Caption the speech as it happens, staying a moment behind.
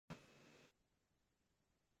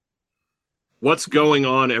What's going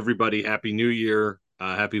on, everybody? Happy New Year.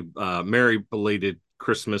 Happy Merry belated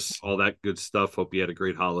Christmas, all that good stuff. Hope you had a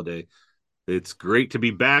great holiday. It's great to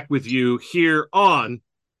be back with you here on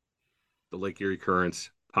the Lake Erie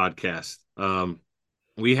Currents podcast.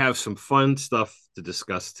 We have some fun stuff to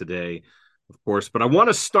discuss today, of course, but I want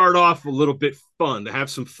to start off a little bit fun, to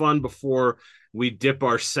have some fun before we dip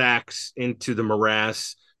our sacks into the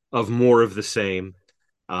morass of more of the same.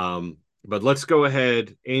 But let's go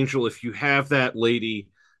ahead, Angel, if you have that lady,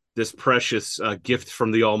 this precious gift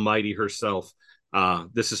from the Almighty herself.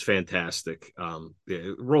 This is fantastic.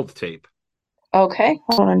 Yeah, roll the tape. Okay,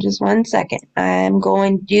 hold on just 1 second. I'm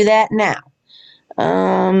going to do that now.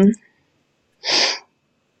 Um,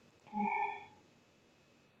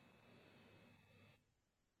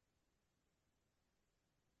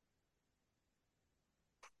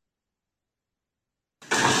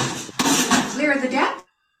 Clear the deck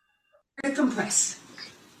to compress.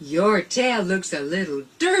 Your tail looks a little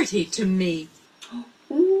dirty to me.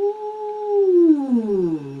 Ooh,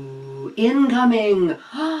 incoming.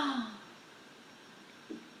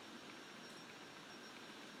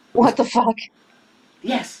 what the fuck?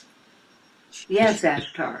 Yes,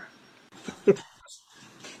 Ashtar.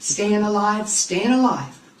 Staying alive, staying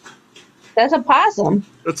alive. That's a possum.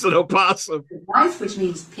 That's an opossum. Life, which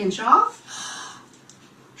means pinch off.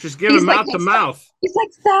 She's giving mouth to mouth. He's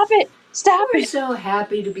like, stop it. Stop We're it. so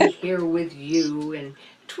happy to be here with you in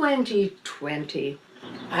 2020.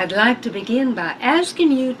 I'd like to begin by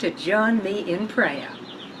asking you to join me in prayer.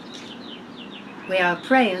 We are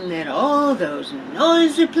praying that all those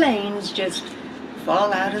noisy planes just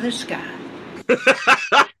fall out of the sky.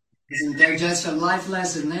 Isn't there just a life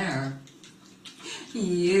lesson there?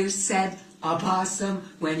 You said opossum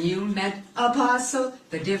when you meant apostle.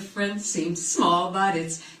 The difference seems small, but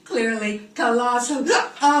it's clearly colossal.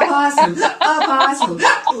 Opossum, apostle.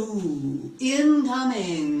 Ooh,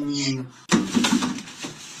 incoming.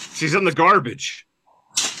 She's in the garbage.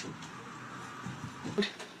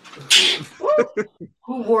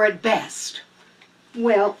 Who wore it best?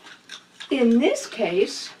 Well, in this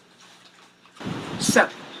case... So,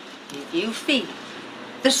 if you feel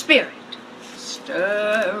the spirit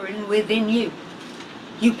stirring within you,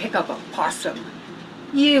 you pick up a possum.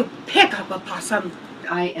 You pick up a possum.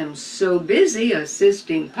 I am so busy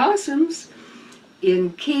assisting possums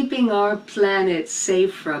in keeping our planet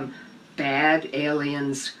safe from bad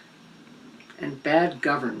aliens and bad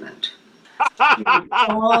government. We've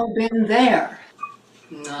all been there.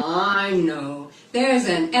 I know. There's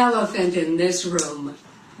an elephant in this room.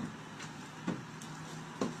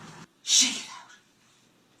 Shake it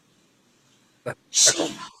out.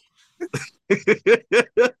 Shake it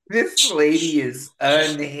out. This lady is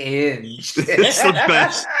unhinged. It's the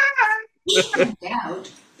best.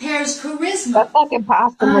 Out pairs charisma. That fucking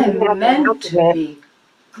possum. I'm meant to be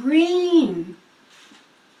green.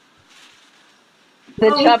 The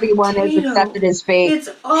chubby one has accepted his fate. It's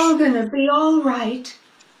all gonna be all right.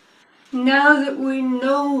 Now that we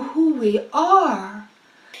know who we are.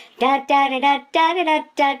 Da da da da da da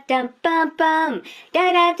da da bum bum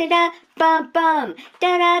da da da da bum bum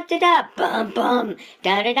da da da da bum bum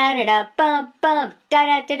da da da da bum bum da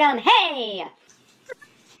da da dum. Hey!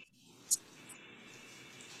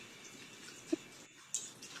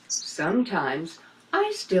 Sometimes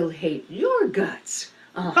I still hate your guts.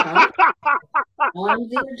 I'm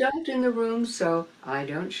the adult in the room, so I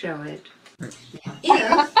don't show it. Now,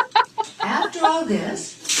 if, after all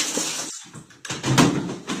this,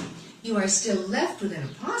 you are still left with an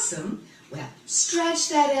opossum, well, stretch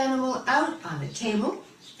that animal out on the table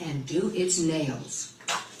and do its nails.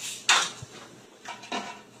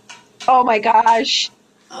 Oh my gosh.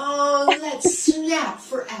 Oh, let's snap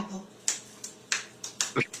for apple.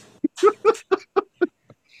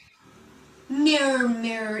 Mirror,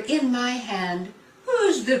 mirror in my hand,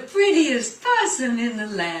 who's the prettiest possum in the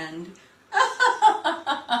land?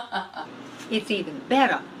 It's even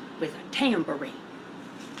better with a tambourine.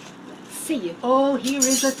 Let's see. Oh, here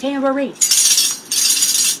is a tambourine.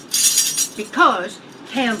 Because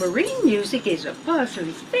tambourine music is a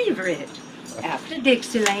possum's favorite. After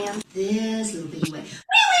Dixieland. This little bitty way.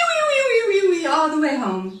 Wee, all the way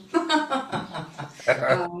home.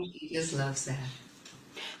 Oh, he just loves that.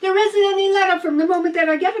 There isn't any let up from the moment that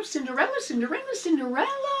I get up. Cinderella, Cinderella, Cinderella.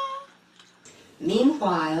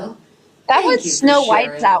 Meanwhile, That was Snow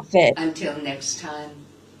White's outfit. Until next time,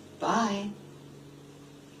 bye.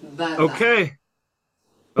 Bye. Okay.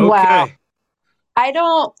 Wow. I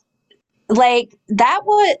don't like that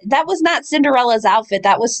was not Cinderella's outfit.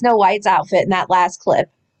 That was Snow White's outfit in that last clip.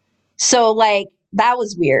 So like that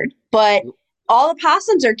was weird. But all the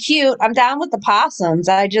possums are cute. I'm down with the possums.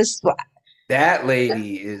 That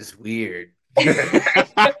lady is weird. That's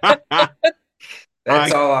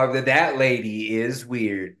I all that lady is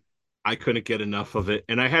weird. I couldn't get enough of it,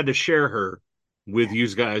 and I had to share her with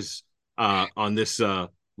you guys on this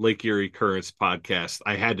Lake Erie Currents podcast.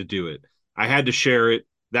 I had to do it. I had to share it.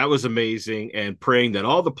 That was amazing, and praying that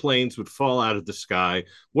all the planes would fall out of the sky.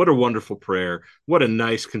 What a wonderful prayer! What a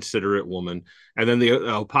nice, considerate woman. And then the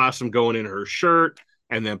opossum going in her shirt,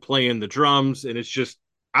 and then playing the drums, and it's just.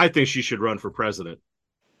 I think she should run for president.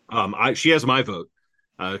 She has my vote.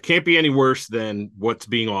 Can't be any worse than what's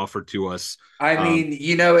being offered to us. I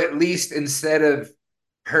mean, at least instead of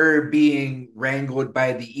her being wrangled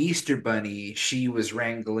by the Easter Bunny, she was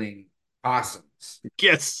wrangling possums.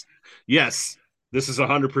 Yes, yes, this is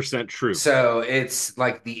 100% true. So it's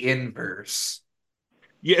like the inverse.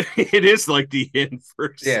 Yeah, it is like the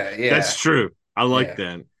inverse. Yeah, yeah. That's true. I like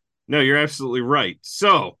that. No, you're absolutely right.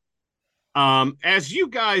 So, as you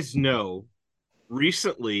guys know,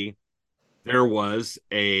 recently there was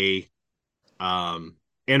a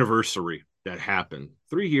anniversary that happened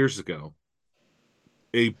 3 years ago.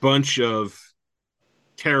 A bunch of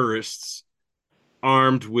terrorists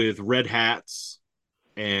armed with red hats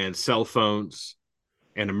and cell phones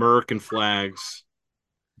and American flags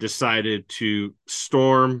decided to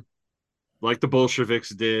storm, like the Bolsheviks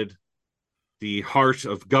did, the heart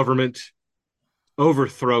of government,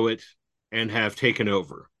 overthrow it, and have taken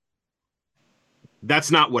over.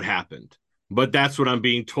 That's not what happened, but that's what I'm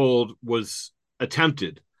being told was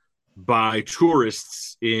attempted by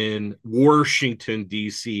tourists in Washington,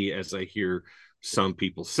 D.C., as I hear some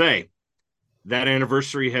people say. That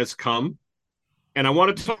anniversary has come, and I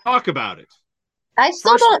want to talk about it. I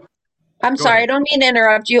still don't. I'm sorry, I don't mean to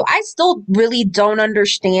interrupt you. I still really don't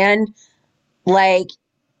understand, like,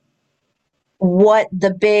 what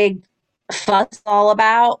the big fuss is all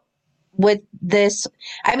about with this.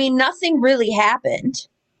 I mean, nothing really happened.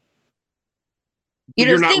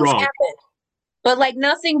 You're not things wrong. happened, but like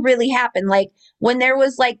nothing really happened. Like when there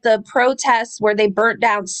was like the protests where they burnt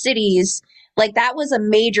down cities, like that was a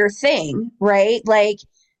major thing, right? Like,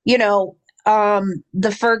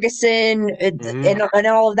 the Ferguson and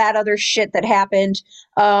all of that other shit that happened,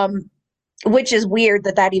 which is weird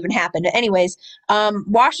that even happened. Anyways,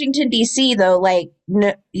 Washington D.C. though, like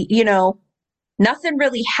nothing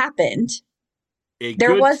really happened.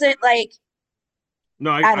 There wasn't like.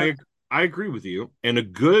 No, I agree with you, and a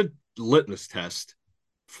good litmus test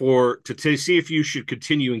to see if you should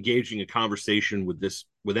continue engaging a conversation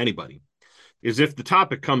with anybody is if the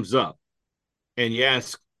topic comes up and you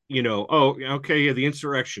ask, oh, okay, yeah, the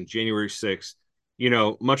insurrection, January 6th,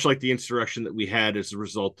 much like the insurrection that we had as a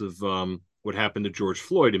result of what happened to George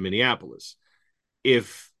Floyd in Minneapolis.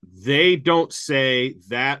 If they don't say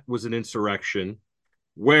that was an insurrection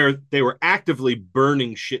where they were actively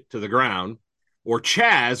burning shit to the ground, or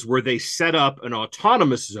Chaz, where they set up an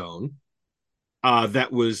autonomous zone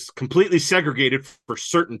that was completely segregated for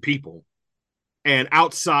certain people and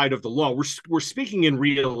outside of the law. We're speaking in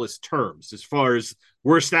realist terms as far as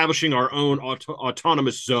we're establishing our own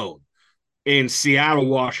autonomous zone in Seattle,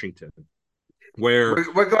 Washington, where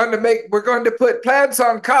we're going to put plants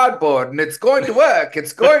on cardboard and it's going to work.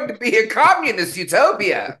 It's going to be a communist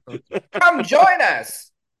utopia. Come join us.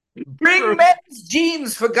 Bring men's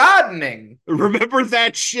jeans for gardening. Remember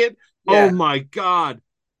that shit? Yeah. Oh my God.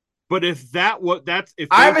 But if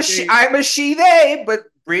I'm a she-they, but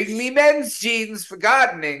bring me men's jeans for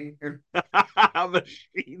gardening. I'm a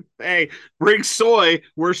she-they. Bring soy.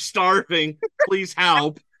 We're starving. Please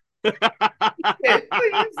help. Please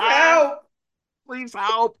help. Please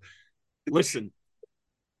help. Listen,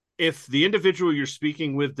 if the individual you're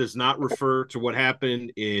speaking with does not refer to what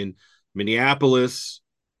happened in Minneapolis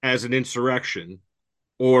as an insurrection,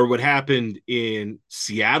 or what happened in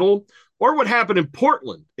Seattle, or what happened in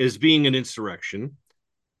Portland as being an insurrection,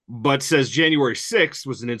 but says January 6th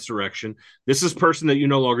was an insurrection, this is a person that you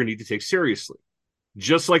no longer need to take seriously.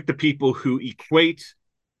 Just like the people who equate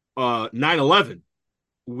 9/11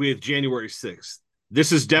 with January 6th.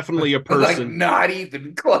 This is definitely a person. Like not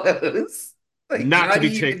even close. Like not to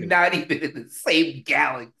be taken. Not even in the same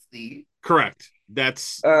galaxy. Correct.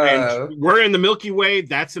 That's and we're in the Milky Way.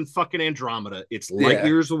 That's in fucking Andromeda. It's light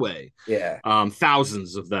years away. Yeah.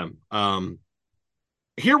 Thousands of them.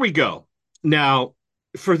 Here we go. Now,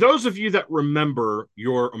 for those of you that remember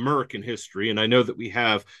your American history, and I know that we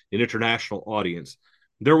have an international audience,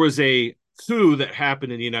 there was a coup that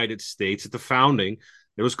happened in the United States at the founding.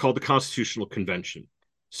 It was called the Constitutional Convention.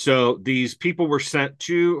 So these people were sent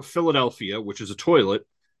to Philadelphia, which is a toilet.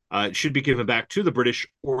 It should be given back to the British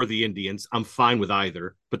or the Indians. I'm fine with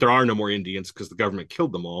either, but there are no more Indians because the government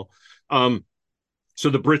killed them all. So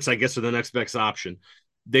the Brits, I guess, are the next best option.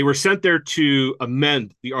 They were sent there to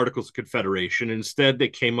amend the Articles of Confederation. Instead, they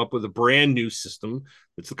came up with a brand new system.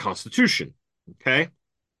 It's the Constitution. Okay.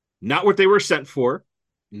 Not what they were sent for,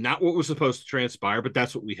 not what was supposed to transpire, but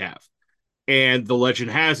that's what we have. And the legend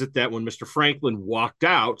has it that when Mr. Franklin walked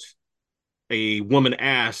out, a woman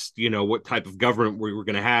asked, what type of government we were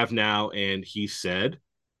going to have now. And he said,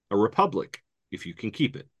 a republic, if you can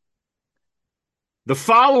keep it. The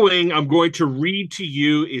following I'm going to read to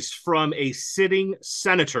you is from a sitting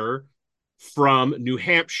senator from New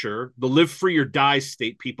Hampshire. The Live Free or Die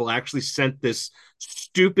state people actually sent this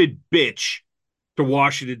stupid bitch to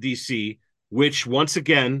Washington, D.C., which, once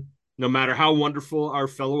again, no matter how wonderful our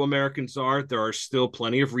fellow Americans are, there are still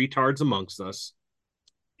plenty of retards amongst us.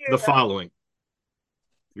 The following.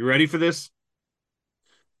 You ready for this?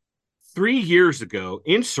 3 years ago,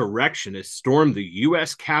 insurrectionists stormed the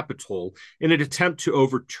U.S. Capitol in an attempt to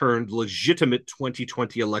overturn legitimate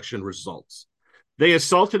 2020 election results. They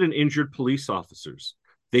assaulted and injured police officers.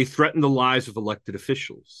 They threatened the lives of elected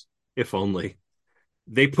officials. If only.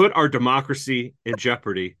 They put our democracy in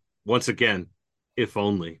jeopardy. Once again, if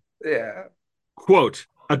only. Yeah. Quote,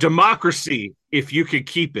 a democracy if you could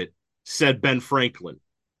keep it, said Ben Franklin.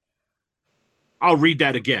 I'll read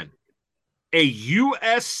that again. A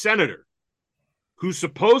U.S. senator who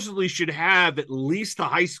supposedly should have at least a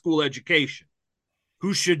high school education,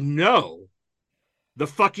 who should know the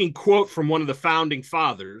fucking quote from one of the founding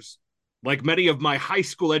fathers, like many of my high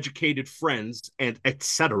school educated friends and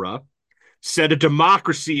etc., said a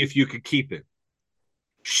democracy if you could keep it.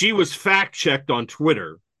 She was fact-checked on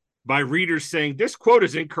Twitter by readers saying this quote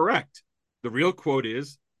is incorrect. The real quote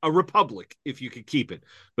is a republic if you could keep it.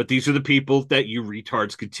 But these are the people that you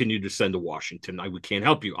retards continue to send to Washington. We can't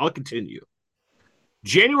help you. I'll continue.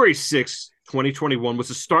 January 6th, 2021 was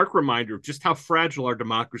a stark reminder of just how fragile our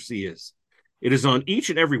democracy is. It is on each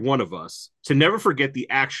and every one of us to never forget the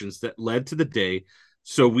actions that led to the day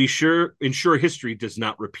so we ensure history does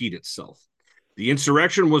not repeat itself. The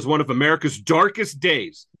insurrection was one of America's darkest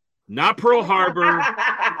days. Not Pearl Harbor.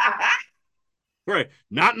 Right.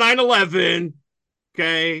 Not 9/11.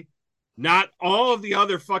 Okay. Not all of the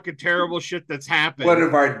other fucking terrible shit that's happened. One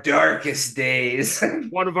of our darkest days.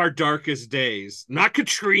 One of our darkest days. Not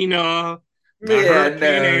Katrina. Not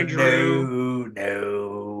Hurricane Andrew.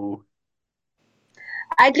 No.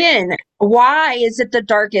 Again, why is it the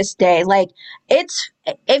darkest day? Like,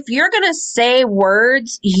 if you're going to say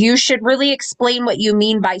words, you should really explain what you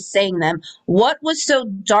mean by saying them. What was so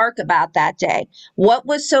dark about that day? What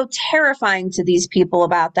was so terrifying to these people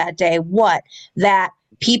about that day? What? That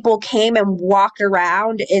people came and walked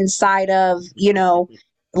around inside of,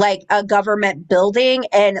 like a government building,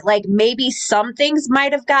 and like maybe some things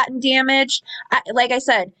might have gotten damaged. Like I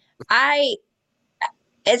said,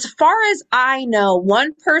 as far as I know,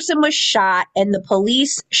 one person was shot and the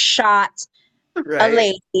police shot a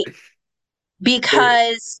lady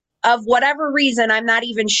because of whatever reason. I'm not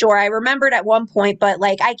even sure. I remembered at one point, but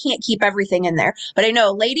like I can't keep everything in there. But I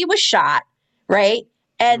know a lady was shot, right?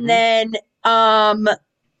 And then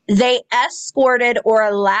they escorted or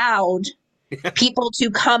allowed people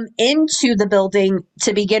to come into the building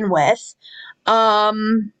to begin with.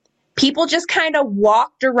 People just kind of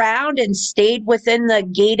walked around and stayed within the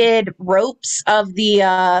gated ropes of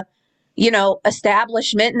the,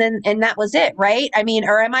 establishment, and that was it, right? I mean,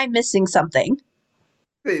 or am I missing something?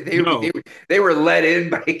 They were let in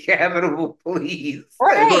by Capitol Police.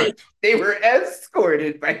 Right. They were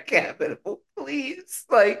escorted by Capitol Police.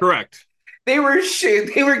 Correct. They were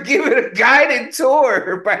given a guided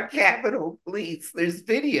tour by Capitol Police. There's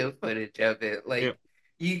video footage of it.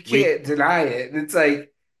 You can't deny it. And it's like,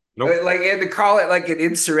 nope. And to call it like an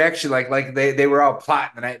insurrection, like they were all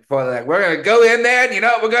plotting the night before. They're like, we're gonna go in there, and you know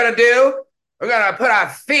what we're gonna do? We're gonna put our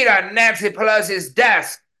feet on Nancy Pelosi's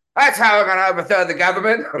desk. That's how we're gonna overthrow the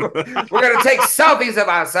government. We're gonna take selfies of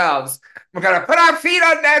ourselves. We're gonna put our feet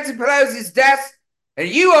on Nancy Pelosi's desk, and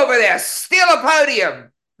you over there steal a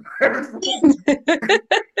podium.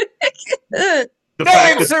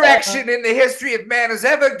 No insurrection in the history of man has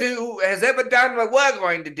ever done what we're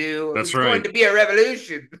going to do. That's it's right. going to be a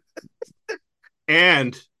revolution.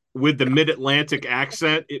 And with the mid-Atlantic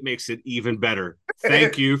accent, it makes it even better.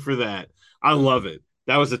 Thank you for that. I love it.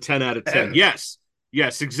 That was a 10 out of 10. Yes,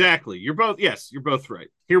 exactly. You're both right.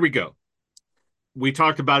 Here we go. We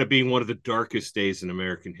talked about it being one of the darkest days in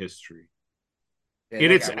American history.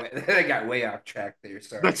 Yeah, I got way off track there.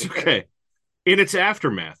 Sorry. That's okay. In its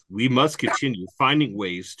aftermath, we must continue finding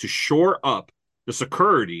ways to shore up the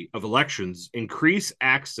security of elections, increase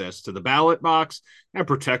access to the ballot box, and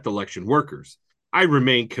protect election workers. I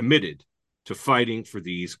remain committed to fighting for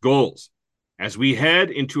these goals. As we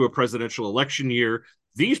head into a presidential election year,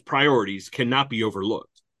 these priorities cannot be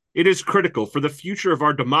overlooked. It is critical for the future of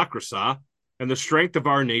our democracy and the strength of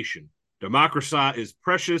our nation. Democracy is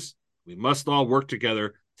precious. We must all work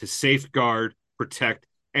together to safeguard, protect,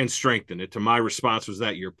 and strengthen it. To my response was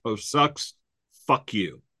that your post sucks. Fuck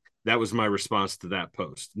you. That was my response to that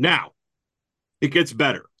post. Now, it gets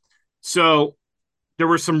better. So there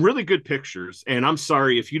were some really good pictures, and I'm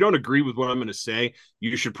sorry if you don't agree with what I'm going to say,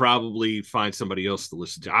 you should probably find somebody else to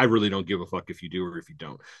listen to. I really don't give a fuck if you do or if you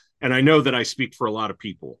don't. And I know that I speak for a lot of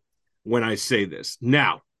people when I say this.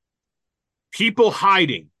 Now, people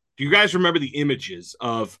hiding. Do you guys remember the images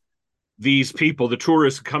of these people, the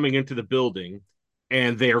tourists coming into the building,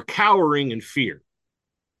 and they're cowering in fear?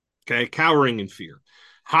 Okay, cowering in fear,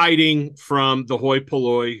 hiding from the hoi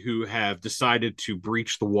polloi who have decided to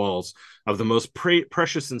breach the walls of the most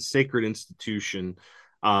precious and sacred institution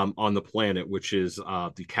on the planet, which is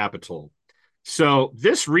the Capitol. So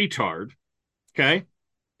this retard, okay,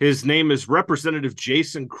 his name is Representative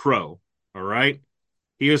Jason Crow, all right?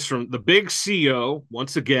 He is from the big CO,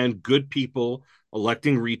 once again, good people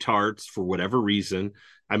electing retards for whatever reason.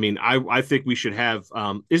 I mean, I think we should have,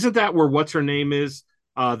 isn't that where what's her name is?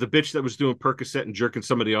 The bitch that was doing Percocet and jerking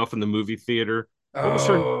somebody off in the movie theater. What was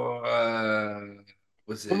her?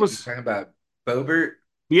 Was it? Was talking about Boebert?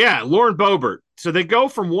 Yeah, Lauren Boebert. So they go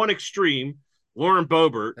from one extreme, Lauren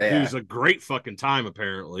Boebert, who's a great fucking time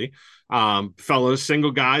apparently. Fellas,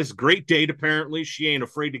 single guys, great date apparently. She ain't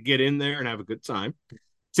afraid to get in there and have a good time.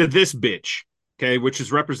 To this bitch, okay, which is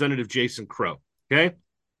Representative Jason Crow. Okay.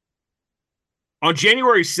 On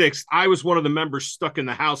January 6th, I was one of the members stuck in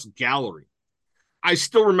the House gallery. I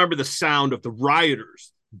still remember the sound of the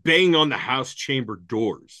rioters banging on the House chamber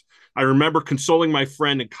doors. I remember consoling my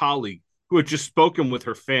friend and colleague who had just spoken with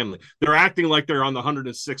her family. They're acting like they're on the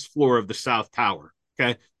 106th floor of the South Tower.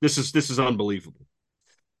 Okay, this is unbelievable.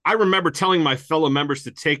 I remember telling my fellow members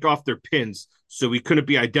to take off their pins so we couldn't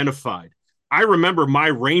be identified. I remember my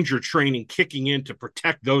Ranger training kicking in to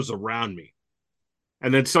protect those around me.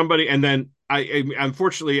 And then I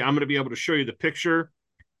unfortunately, I'm going to be able to show you the picture.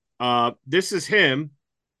 This is him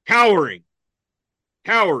cowering,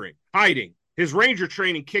 hiding. His Ranger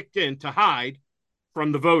training kicked in to hide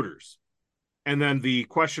from the voters. And then the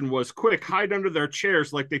question was, quick, hide under their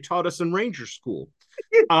chairs like they taught us in Ranger school.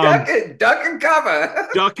 Duck and cover.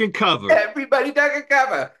 Duck and cover. Everybody duck and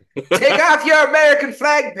cover. Take off your American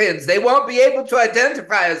flag pins. They won't be able to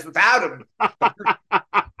identify us without them.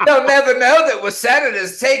 They'll never know that we're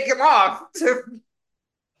senators. Take them off.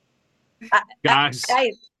 Guys.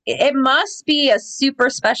 It must be a super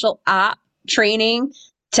special op training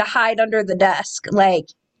to hide under the desk, like,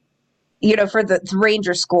 you know, for the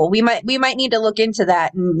Ranger school. We might need to look into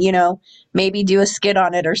that and, you know, maybe do a skit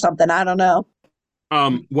on it or something. I don't know.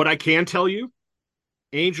 What I can tell you,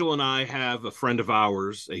 Angel and I have a friend of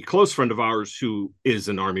ours, a close friend of ours, who is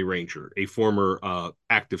an Army Ranger, a former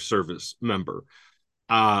active service member.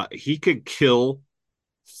 He could kill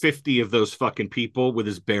 50 of those fucking people with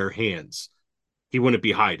his bare hands. He wouldn't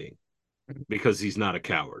be hiding because he's not a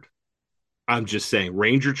coward. I'm just saying,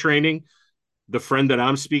 Ranger training, the friend that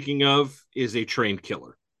I'm speaking of is a trained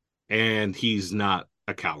killer, and he's not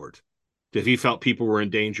a coward. If he felt people were in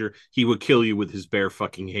danger, he would kill you with his bare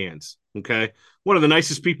fucking hands. Okay? One of the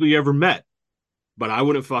nicest people you ever met, but I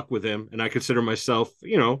wouldn't fuck with him. And I consider myself,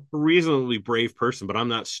 you know, a reasonably brave person, but I'm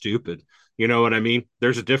not stupid. You know what I mean?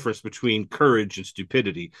 There's a difference between courage and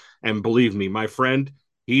stupidity. And believe me, my friend,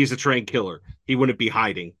 he's a trained killer. He wouldn't be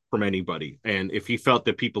hiding from anybody. And if he felt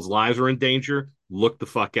that people's lives were in danger, look the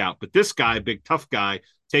fuck out. But this guy, big tough guy,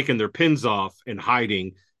 taking their pins off and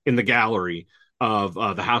hiding in the gallery of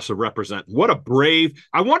the House of Representatives. What a brave.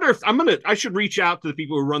 I wonder if I should reach out to the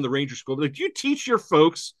people who run the Ranger School. Like, do you teach your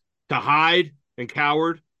folks to hide and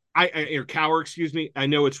cower, excuse me? I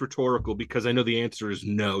know it's rhetorical because I know the answer is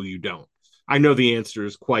no, you don't. I know the answer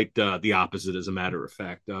is quite the opposite, as a matter of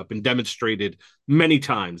fact. Been demonstrated many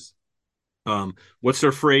times. What's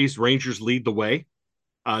their phrase? Rangers lead the way.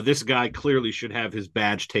 This guy clearly should have his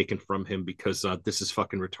badge taken from him because this is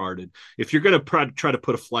fucking retarded. If you're going to try to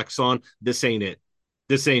put a flex on, this ain't it.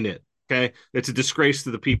 This ain't it. Okay? It's a disgrace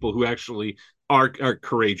to the people who actually are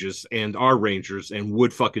courageous and are Rangers and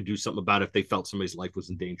would fucking do something about it if they felt somebody's life was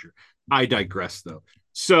in danger. I digress, though.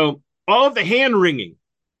 So all of the hand wringing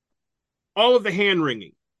over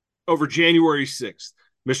January 6th.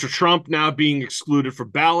 Mr. Trump now being excluded for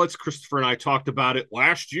ballots. Christopher and I talked about it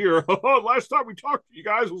last year. Last time we talked to you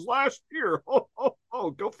guys was last year.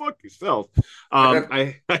 Go fuck yourself.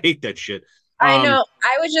 I hate that shit. I know.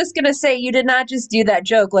 I was just going to say, you did not just do that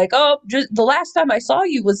joke like, oh, just the last time I saw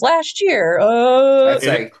you was last year. That's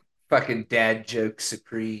like Fucking dad joke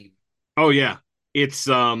supreme. Oh yeah, it's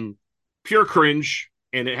pure cringe,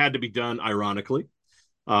 and it had to be done ironically,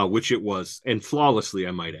 which it was, and flawlessly,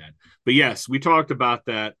 I might add. But yes, we talked about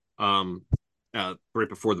that right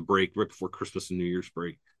before the break, right before Christmas and New Year's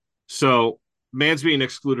break. So, man's being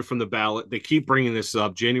excluded from the ballot. They keep bringing this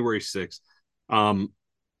up. January 6th. I'm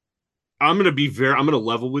going to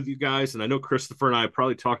level with you guys, and I know Christopher and I have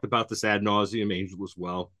probably talked about this ad nauseum, Angel as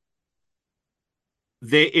well.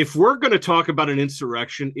 If we're going to talk about an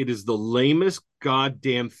insurrection, it is the lamest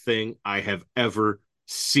goddamn thing I have ever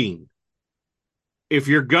seen. If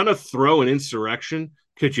you're going to throw an insurrection,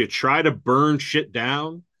 could you try to burn shit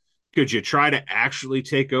down? Could you try to actually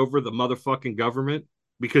take over the motherfucking government?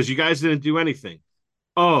 Because you guys didn't do anything.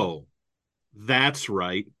 Oh, that's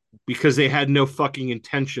right. Because they had no fucking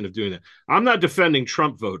intention of doing that. I'm not defending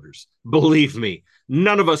Trump voters. Believe me,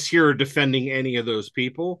 none of us here are defending any of those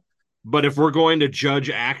people. But if we're going to judge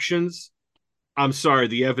actions, I'm sorry,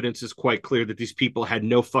 the evidence is quite clear that these people had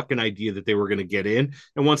no fucking idea that they were going to get in.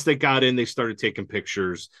 And once they got in, they started taking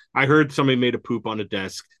pictures. I heard somebody made a poop on a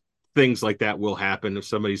desk. Things like that will happen. If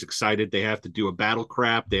somebody's excited, they have to do a battle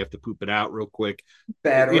crap. They have to poop it out real quick.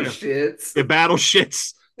 Battle shits. The battle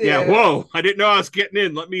shits. Yeah. Whoa, I didn't know I was getting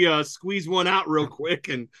in. Let me squeeze one out real quick.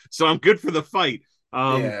 And so I'm good for the fight.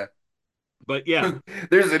 But yeah.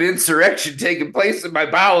 There's an insurrection taking place in my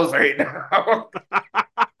bowels right now.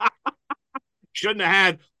 Shouldn't have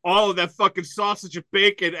had all of that fucking sausage and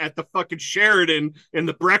bacon at the fucking Sheridan in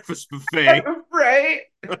the breakfast buffet. Right?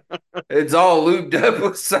 It's all lubed up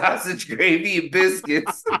with sausage, gravy, and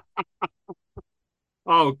biscuits.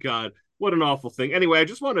 Oh, God. What an awful thing. Anyway, I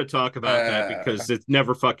just wanted to talk about that because it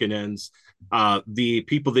never fucking ends. The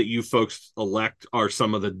people that you folks elect are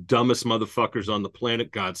some of the dumbest motherfuckers on the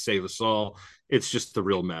planet. God save us all. It's just a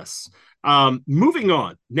real mess. Moving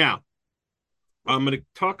on. Now, I'm going to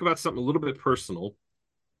talk about something a little bit personal,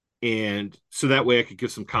 and so that way I could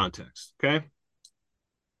give some context, okay?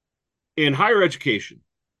 In higher education,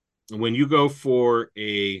 when you go for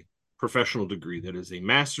a professional degree, that is a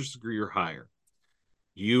master's degree or higher,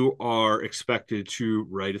 you are expected to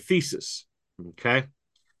write a thesis, okay?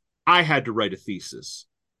 I had to write a thesis.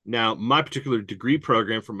 Now, my particular degree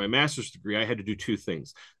program for my master's degree, I had to do two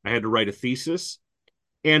things. I had to write a thesis,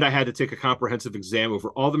 and I had to take a comprehensive exam over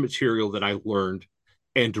all the material that I learned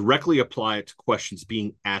and directly apply it to questions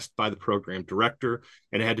being asked by the program director,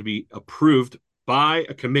 and it had to be approved by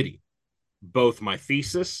a committee, both my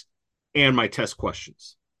thesis and my test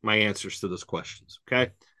questions, my answers to those questions,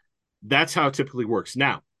 okay? That's how it typically works.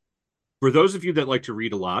 Now, for those of you that like to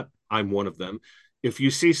read a lot, I'm one of them. If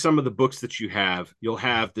you see some of the books that you have, you'll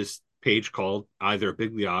have this page called either a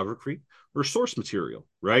bibliography or source material,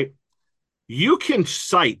 right? You can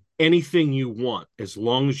cite anything you want as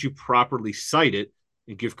long as you properly cite it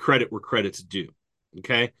and give credit where credit's due,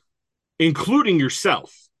 okay? Including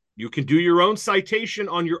yourself. You can do your own citation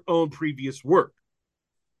on your own previous work.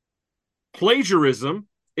 Plagiarism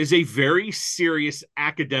is a very serious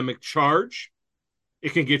academic charge.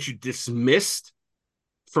 It can get you dismissed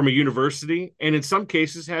from a university and in some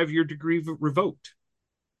cases have your degree revoked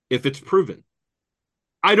if it's proven.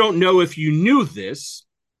 I don't know if you knew this,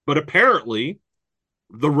 but apparently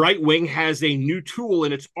the right wing has a new tool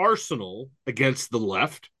in its arsenal against the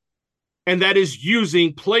left, and that is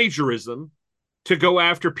using plagiarism to go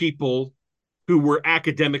after people who were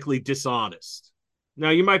academically dishonest. Now,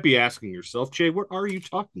 you might be asking yourself, Jay, what are you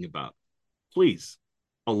talking about? Please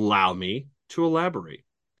allow me to elaborate.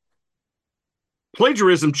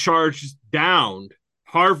 Plagiarism charged down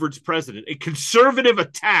Harvard's president. A conservative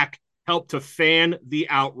attack helped to fan the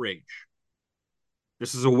outrage.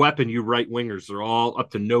 This is a weapon you right-wingers are all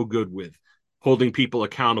up to no good with, holding people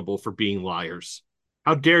accountable for being liars.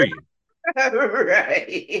 How dare you?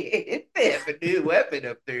 Right. They have a new weapon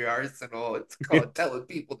up their arsenal. It's called telling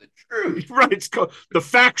people the truth. Right. It's called the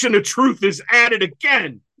faction of truth is added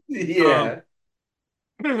again. Yeah.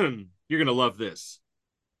 You're going to love this.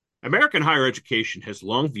 American higher education has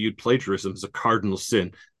long viewed plagiarism as a cardinal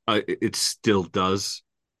sin. It still does.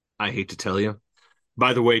 I hate to tell you.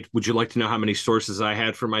 By the way, would you like to know how many sources I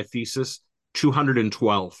had for my thesis?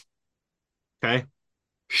 212. Okay?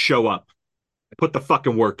 Show up. Put the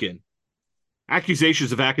fucking work in.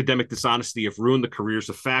 Accusations of academic dishonesty have ruined the careers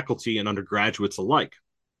of faculty and undergraduates alike,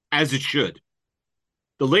 as it should.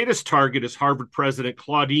 The latest target is Harvard President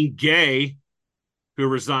Claudine Gay, who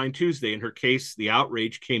resigned Tuesday. In her case, the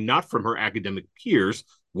outrage came not from her academic peers.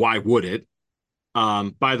 Why would it?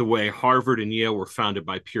 By the way, Harvard and Yale were founded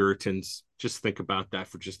by Puritans. Just think about that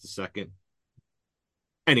for just a second.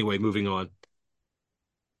 Anyway, moving on.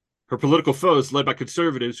 Her political foes, led by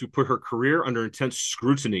conservatives who put her career under intense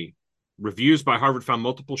scrutiny. Reviews by Harvard found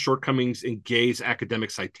multiple shortcomings in Gay's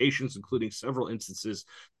academic citations, including several instances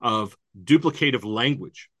of duplicative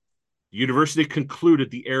language. The university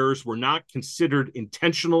concluded the errors were not considered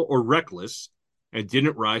intentional or reckless and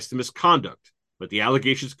didn't rise to misconduct, but the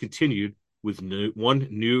allegations continued with one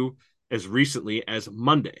new as recently as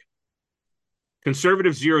Monday.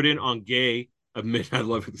 Conservatives zeroed in on Gay amid, I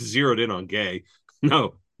love it, zeroed in on Gay.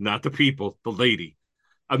 No, not the people, the lady.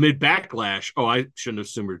 Amid backlash, I shouldn't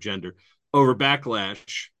assume her gender, amid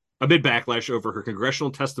backlash over her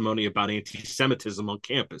congressional testimony about anti-Semitism on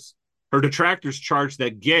campus. Her detractors charged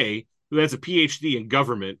that Gay, who has a PhD in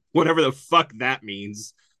government, whatever the fuck that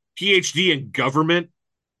means, PhD in government?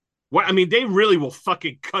 What? I mean, they really will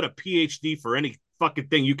fucking cut a PhD for any fucking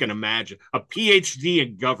thing you can imagine. A PhD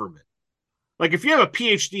in government. Like, if you have a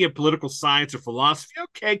PhD in political science or philosophy,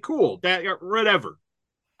 okay, cool, that whatever.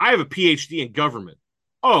 I have a PhD in government.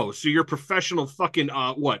 Oh, so you're a professional fucking,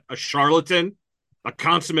 what, a charlatan? A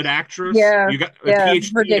consummate actress? Yeah, You got a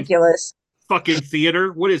PhD ridiculous. in fucking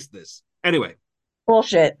theater? What is this? Anyway.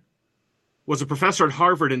 Bullshit. Was a professor at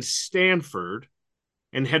Harvard and Stanford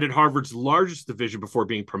and headed Harvard's largest division before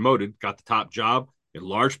being promoted, got the top job, in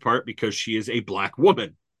large part because she is a black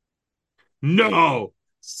woman. No!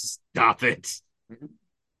 Stop it.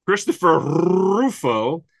 Christopher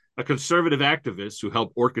Rufo, a conservative activist who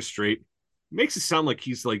helped orchestrate, makes it sound like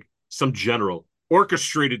he's like some general,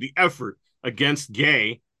 orchestrated the effort against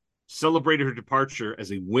Gay, celebrated her departure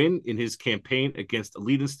as a win in his campaign against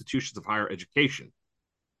elite institutions of higher education.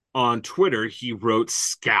 On Twitter, he wrote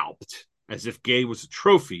 "scalped," as if Gay was a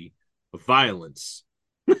trophy of violence,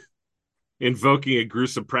 invoking a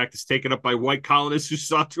gruesome practice taken up by white colonists who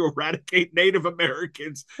sought to eradicate Native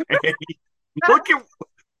Americans. And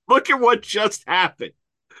look at what just happened.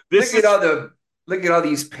 Look at all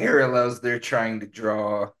these parallels they're trying to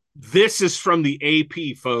draw. This is from the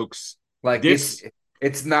AP, folks. Like,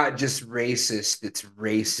 it's not just racist, it's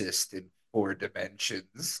racist in 4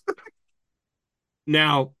 dimensions.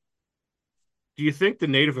 Now, do you think the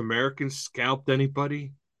Native Americans scalped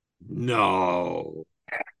anybody? No,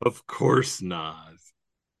 of course not.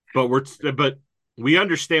 But we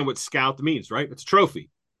understand what scalped means, right? It's a trophy.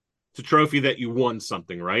 It's a trophy that you won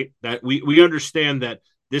something, right? That we understand that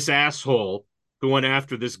this asshole who went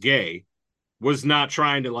after this Gay was not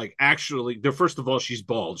trying to, like, actually. First of all, she's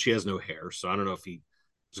bald. She has no hair, so I don't know if he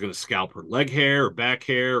was going to scalp her leg hair or back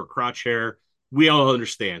hair or crotch hair. We all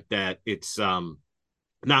understand that it's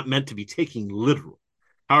not meant to be taken literal.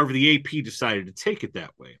 However, the AP decided to take it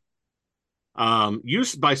that way.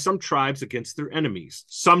 Used by some tribes against their enemies.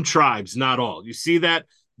 Some tribes, not all. You see that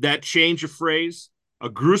change of phrase? A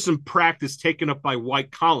gruesome practice taken up by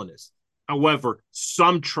white colonists. However,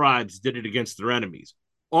 some tribes did it against their enemies.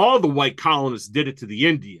 All the white colonists did it to the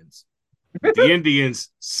Indians. The Indians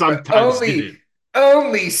sometimes did it.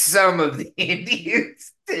 Only some of the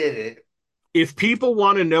Indians did it. If people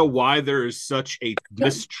want to know why there is such a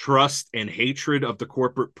mistrust and hatred of the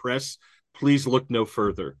corporate press, please look no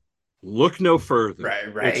further. Look no further.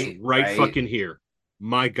 Right. It's right fucking here.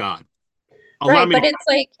 My God.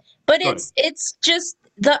 It's just,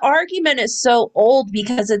 the argument is so old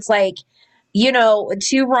because it's like,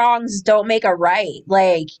 2 wrongs don't make a right.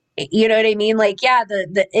 Like, you know what I mean? Like, yeah,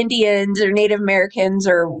 the Indians or Native Americans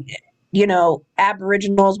or,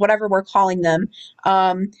 Aboriginals, whatever we're calling them,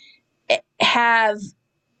 have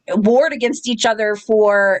warred against each other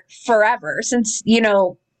for forever since,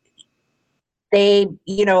 they,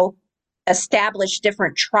 established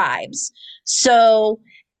different tribes. So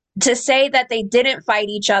to say that they didn't fight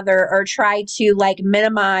each other or try to, like,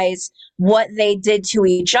 minimize what they did to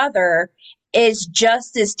each other is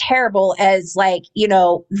just as terrible as, like,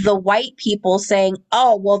 the white people saying,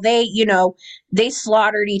 oh, well, they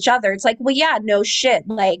slaughtered each other. It's like, well, yeah, no shit.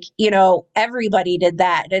 Like, everybody did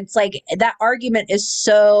that. And it's like, that argument is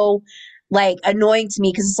so, like, annoying to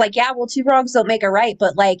me because it's like, yeah, well, 2 wrongs don't make a right.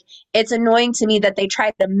 But, like, it's annoying to me that they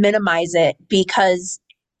try to minimize it because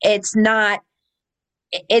it's not,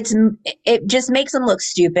 it just makes them look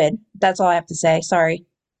stupid. That's all I have to say. Sorry.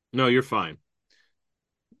 No, you're fine.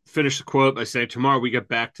 Finish the quote by saying, tomorrow we get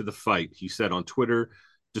back to the fight, he said on Twitter,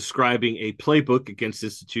 describing a playbook against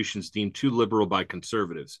institutions deemed too liberal by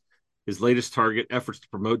conservatives. His latest target, efforts to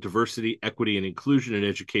promote diversity, equity, and inclusion in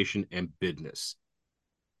education and business.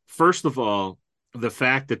 First of all, the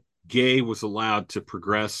fact that Gay was allowed to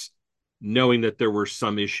progress, knowing that there were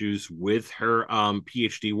some issues with her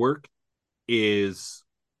PhD work, is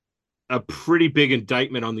a pretty big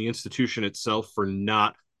indictment on the institution itself for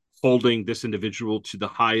not holding this individual to the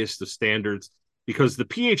highest of standards, because the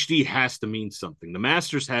PhD has to mean something. The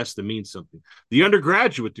master's has to mean something. The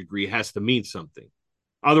undergraduate degree has to mean something.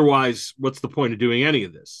 Otherwise, what's the point of doing any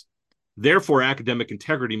of this? Therefore, academic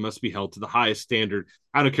integrity must be held to the highest standard.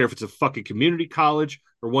 I don't care if it's a fucking community college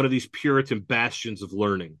or one of these Puritan bastions of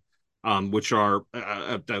learning, which are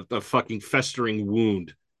a fucking festering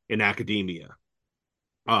wound in academia.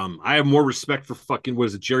 I have more respect for fucking, what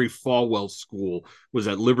is it, Jerry Falwell's school was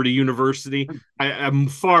at Liberty University. I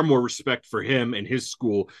have far more respect for him and his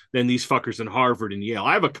school than these fuckers in Harvard and Yale.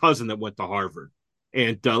 I have a cousin that went to Harvard.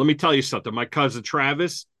 And let me tell you something. My cousin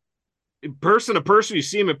Travis, in person to person, you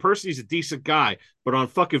see him in person, he's a decent guy. But on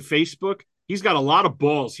fucking Facebook, he's got a lot of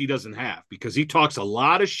balls he doesn't have because he talks a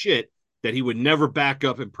lot of shit that he would never back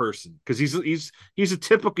up in person. Because he's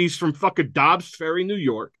from fucking Dobbs Ferry, New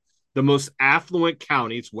York, the most affluent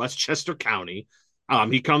county. It's Westchester County.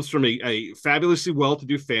 He comes from a fabulously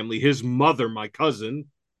well-to-do family. His mother, my cousin,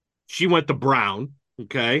 she went to Brown.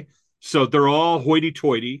 Okay, so they're all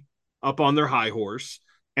hoity-toity, up on their high horse,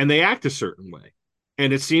 and they act a certain way.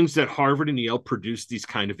 And it seems that Harvard and Yale produce these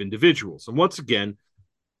kind of individuals. And once again,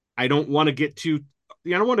 I don't want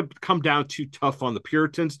to come down too tough on the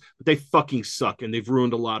Puritans, but they fucking suck and they've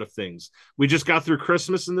ruined a lot of things. We just got through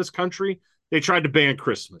Christmas in this country. They tried to ban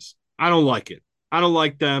Christmas. I don't like it. I don't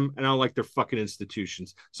like them, and I don't like their fucking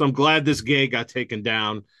institutions. So I'm glad this gay got taken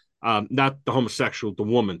down. Not the homosexual, the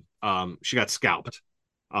woman. She got scalped.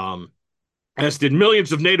 As did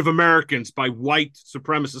millions of Native Americans by white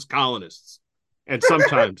supremacist colonists. And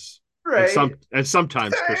sometimes, Right.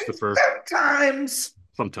 sometimes, Christopher.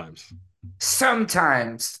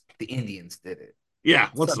 Sometimes the Indians did it. Yeah,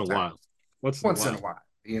 once in a while. Once in a while,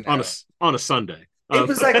 you know. On a Sunday. It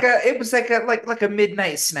was like a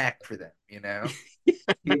midnight snack for them, you know.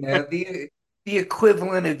 You know, the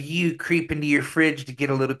equivalent of you creeping to your fridge to get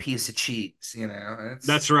a little piece of cheese, you know.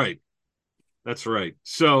 That's right.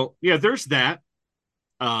 So yeah, there's that.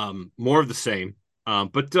 More of the same.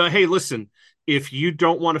 But hey, listen, if you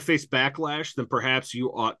don't want to face backlash, then perhaps you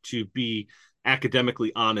ought to be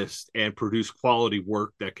academically honest and produce quality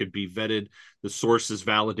work that could be vetted, the sources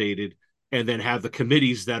validated, and then have the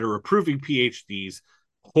committees that are approving PhDs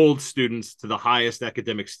hold students to the highest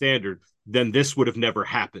academic standard. Then this would have never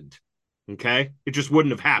happened. Okay? It just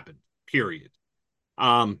wouldn't have happened, period.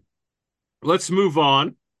 Let's move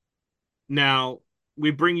on. Now,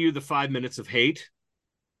 we bring you the 5 minutes of hate.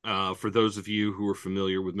 For those of you who are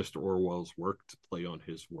familiar with Mr. Orwell's work, to play on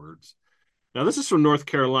his words. Now, this is from North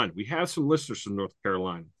Carolina. We have some listeners from North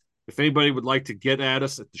Carolina. If anybody would like to get at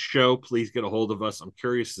us at the show, please get a hold of us. I'm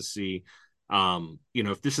curious to see,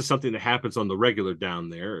 if this is something that happens on the regular down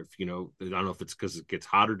there. If, I don't know if it's because it gets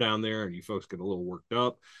hotter down there and you folks get a little worked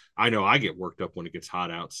up. I know I get worked up when it gets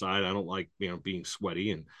hot outside. I don't like, being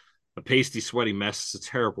sweaty, and a pasty, sweaty mess is a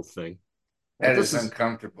terrible thing. That is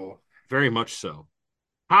uncomfortable. Very much so.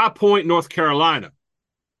 High Point, North Carolina.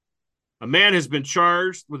 A man has been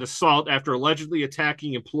charged with assault after allegedly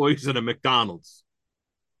attacking employees at a McDonald's.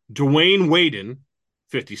 Dwayne Waden,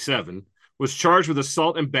 57, was charged with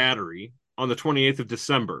assault and battery on the 28th of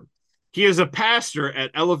December. He is a pastor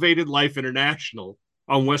at Elevated Life International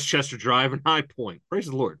on Westchester Drive in High Point. Praise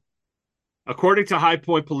the Lord. According to High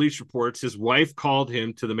Point police reports, his wife called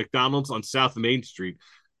him to the McDonald's on South Main Street,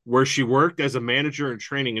 where she worked as a manager in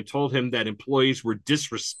training, and told him that employees were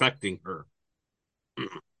disrespecting her.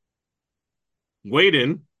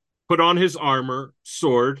 Waden put on his armor,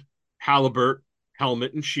 sword, halberd,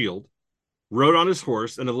 helmet, and shield, rode on his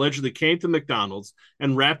horse, and allegedly came to McDonald's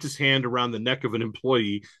and wrapped his hand around the neck of an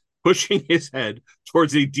employee, pushing his head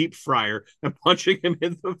towards a deep fryer and punching him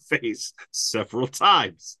in the face several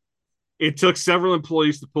times. It took several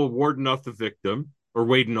employees to pull Waden off the victim,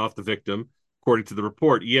 according to the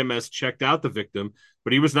report. EMS checked out the victim,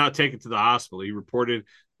 but he was not taken to the hospital. He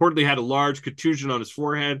reportedly had a large contusion on his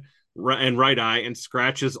forehead and right eye and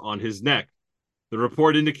scratches on his neck. The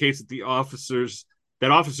report indicates that officers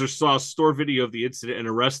saw a store video of the incident and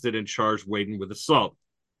arrested and charged Waden with assault.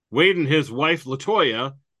 Waden and his wife,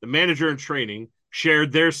 LaToya, the manager in training,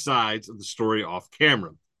 shared their sides of the story off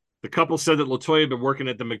camera. The couple said that LaToya had been working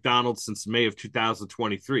at the McDonald's since May of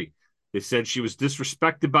 2023. They said she was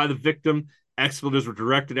disrespected by the victim, expletives were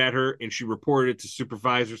directed at her, and she reported it to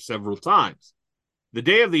supervisors several times. The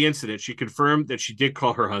day of the incident, she confirmed that she did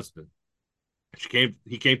call her husband.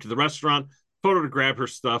 He came to the restaurant, told her to grab her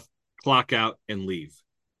stuff, clock out, and leave.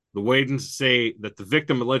 The Wadens say that the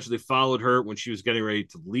victim allegedly followed her when she was getting ready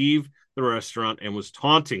to leave the restaurant and was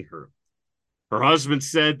taunting her. Her husband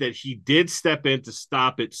said that he did step in to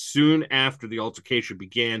stop it soon after the altercation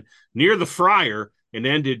began near the fryer and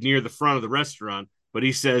ended near the front of the restaurant, but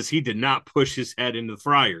he says he did not push his head into the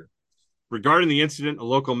fryer. Regarding the incident, a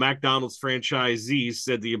local McDonald's franchisee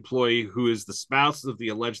said the employee, who is the spouse of the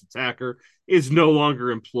alleged attacker, is no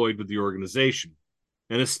longer employed with the organization.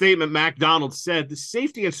 In a statement, McDonald's said the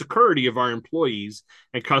safety and security of our employees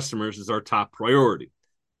and customers is our top priority.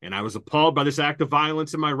 And I was appalled by this act of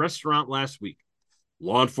violence in my restaurant last week.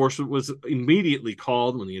 Law enforcement was immediately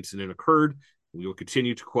called when the incident occurred. We will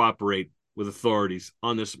continue to cooperate with authorities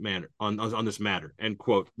on this matter. On this matter. End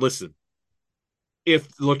quote. Listen, if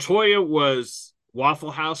LaToya was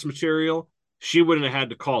Waffle House material, she wouldn't have had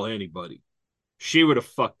to call anybody. She would have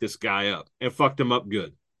fucked this guy up and fucked him up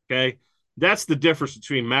good. Okay, that's the difference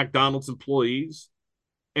between McDonald's employees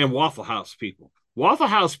and Waffle House people. Waffle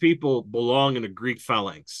House people belong in a Greek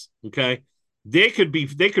phalanx. Okay, they could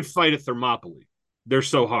fight at Thermopylae. They're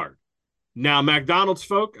so hard. Now, McDonald's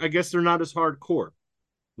folk, I guess they're not as hardcore.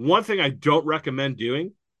 One thing I don't recommend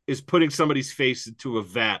doing is putting somebody's face into a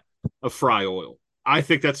vat of fry oil. I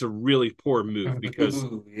think that's a really poor move because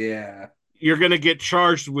you're going to get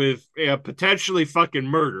charged with potentially fucking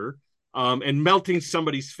murder and melting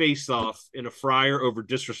somebody's face off in a fryer over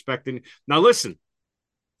disrespecting. Now, listen,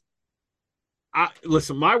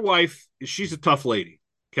 my wife, she's a tough lady,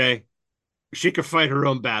 okay? She can fight her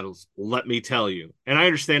own battles, let me tell you. And I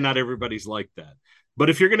understand not everybody's like that. But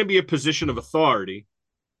if you're going to be a position of authority,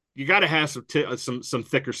 you got to have some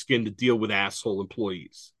thicker skin to deal with asshole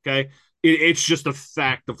employees, okay? It's just a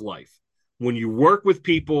fact of life. When you work with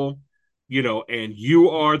people, and you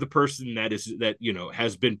are the person that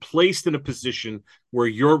has been placed in a position where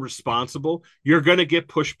you're responsible, you're going to get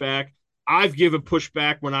pushback. I've given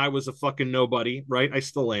pushback when I was a fucking nobody, right? I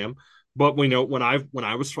still am. But when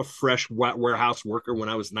I was a fresh warehouse worker when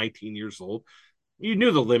I was 19 years old, you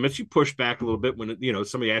knew the limits. You pushed back a little bit when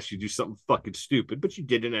somebody asked you to do something fucking stupid, but you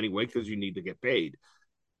did it anyway because you need to get paid.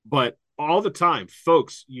 But all the time,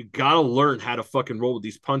 folks, you gotta learn how to fucking roll with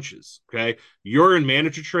these punches. Okay, you're in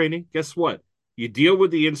manager training. Guess what? You deal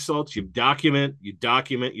with the insults. You document,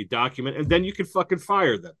 and then you can fucking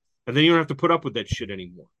fire them, and then you don't have to put up with that shit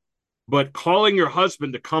anymore. But calling your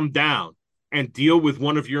husband to come down and deal with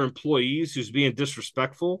one of your employees who's being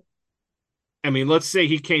disrespectful. I mean, let's say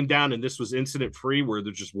he came down and this was incident free where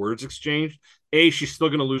there's just words exchanged. A, she's still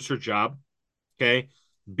going to lose her job. Okay.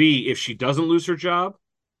 B, if she doesn't lose her job,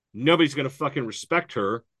 nobody's going to fucking respect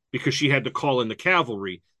her because she had to call in the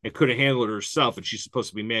cavalry and couldn't handle it herself. And she's supposed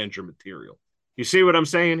to be manager material. You see what I'm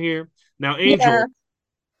saying here? Now, Angel,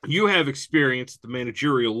 you have experience at the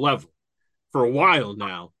managerial level for a while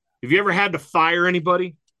now. Have you ever had to fire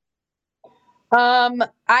anybody?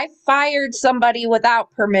 I fired somebody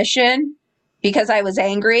without permission because I was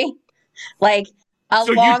angry. Like a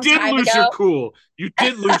so long you did time lose ago. Your cool. You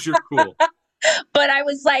did lose your cool. But I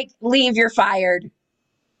was like, leave, you're fired.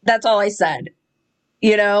 That's all I said.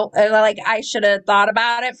 And like I should have thought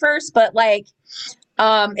about it first, but like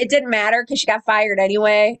it didn't matter because she got fired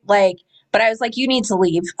anyway. Like, but I was like, you need to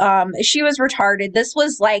leave. She was retarded. This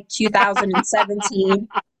was like 2017.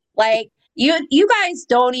 Like you guys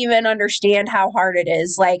don't even understand how hard it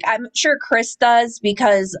is. Like I'm sure Chris does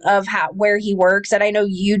because of where he works, and I know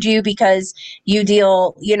you do because you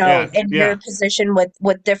deal, in your position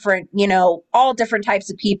with different, all different types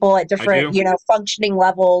of people at different, functioning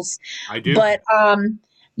levels. I do. But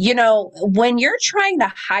when you're trying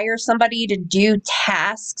to hire somebody to do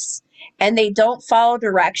tasks and they don't follow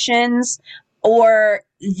directions, or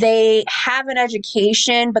they have an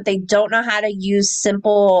education but they don't know how to use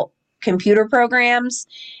simple computer programs,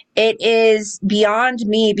 it is beyond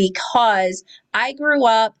me because I grew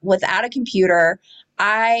up without a computer.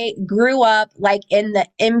 I grew up like in the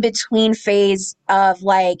in-between phase of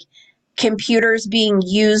like computers being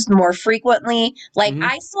used more frequently. Like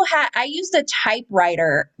I used a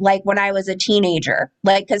typewriter like when I was a teenager,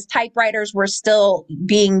 like because typewriters were still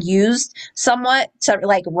being used somewhat to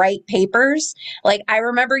like write papers. Like I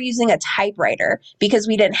remember using a typewriter because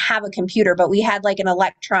we didn't have a computer, but we had like an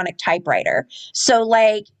electronic typewriter. So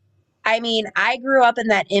like, I mean, I grew up in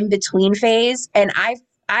that in-between phase, and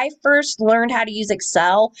I first learned how to use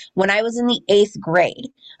Excel when I was in the 8th grade.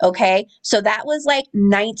 Okay. So that was like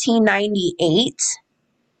 1998,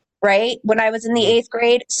 right? When I was in the 8th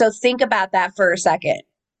grade. So think about that for a second.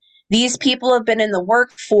 These people have been in the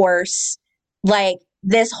workforce like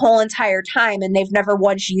this whole entire time, and they've never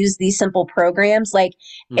once used these simple programs. Like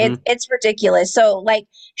it's ridiculous. So like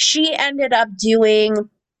she ended up doing,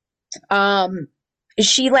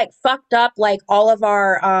 she like fucked up like all of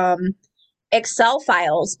our, Excel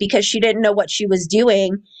files because she didn't know what she was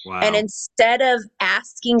doing. Wow. And instead of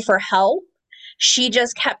asking for help, she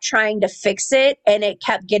just kept trying to fix it, and it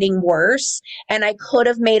kept getting worse. And I could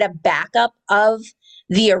have made a backup of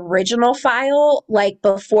the original file, like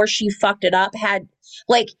before she fucked it up, had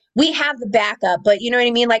like we have the backup, but you know what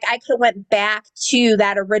I mean? Like I could have went back to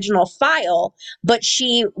that original file, but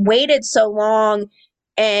she waited so long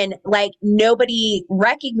and like nobody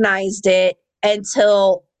recognized it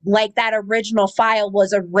until like that original file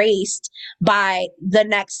was erased by the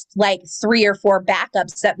next like 3 or 4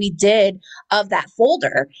 backups that we did of that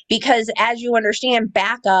folder. Because as you understand,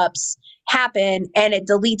 backups happen and it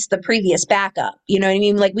deletes the previous backup. You know what I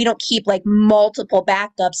mean? Like we don't keep like multiple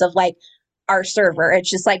backups of like our server. It's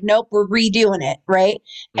just like, nope, we're redoing it, right?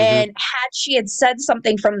 Mm-hmm. And had she had said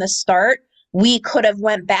something from the start, we could have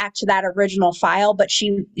went back to that original file, but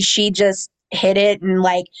she just hid it and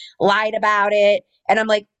like lied about it. And I'm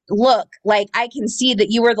like, look, like I can see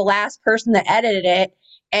that you were the last person that edited it,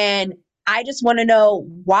 and I just want to know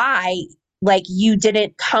why like you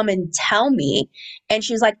didn't come and tell me. And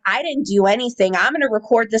she's like, I didn't do anything. I'm going to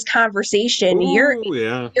record this conversation. Oh,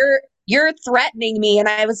 yeah. You're threatening me. And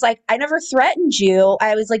I was like, I never threatened you.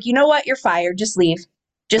 I was like, you know what? You're fired. Just leave.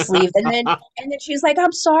 Just leave. And then she's like,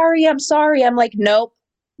 I'm sorry. I'm sorry. I'm like, nope.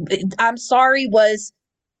 I'm sorry was,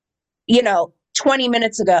 20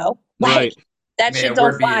 minutes ago. Like Right. that shit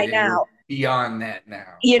don't fly now. We're beyond that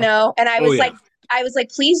now. And I Oh, was yeah. like,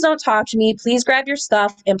 please don't talk to me. Please grab your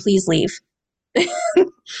stuff and please leave. I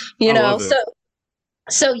love it.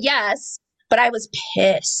 So yes, but I was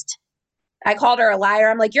pissed. I called her a liar.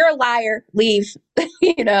 I'm like, you're a liar. Leave.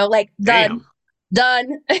 Like done. Damn.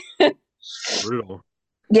 Done. Brutal.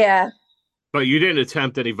 Yeah. But you didn't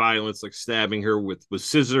attempt any violence, like stabbing her with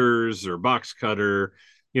scissors or box cutter.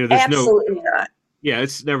 There's Absolutely not. Yeah,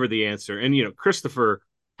 it's never the answer. And Christopher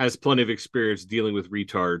has plenty of experience dealing with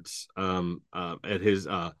retards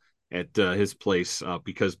at his place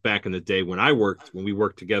because back in the day when we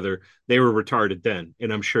worked together, they were retarded then,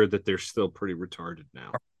 and I'm sure that they're still pretty retarded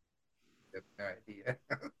now. I have no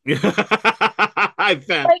idea. I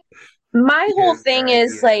bet. Like, my whole thing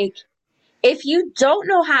is like, if you don't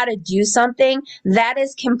know how to do something, that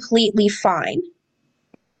is completely fine.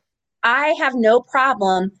 I have no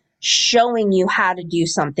problem showing you how to do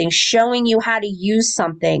something, showing you how to use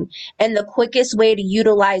something. And the quickest way to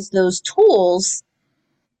utilize those tools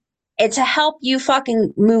is to help you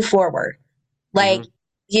fucking move forward. Like,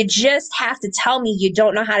 you just have to tell me you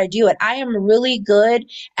don't know how to do it. I am really good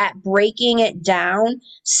at breaking it down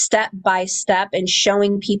step by step and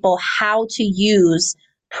showing people how to use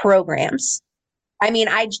programs. I mean,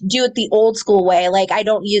 I do it the old school way. Like, I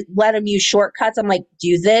don't let them use shortcuts. I'm like,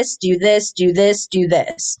 do this, do this, do this, do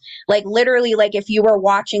this. Like, literally, like if you were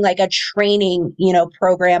watching like a training,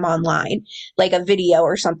 program online, like a video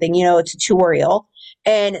or something, a tutorial.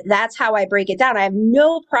 And that's how I break it down. I have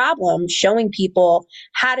no problem showing people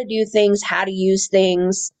how to do things, how to use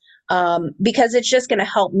things, because it's just going to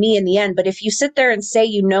help me in the end. But if you sit there and say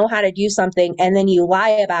you know how to do something and then you lie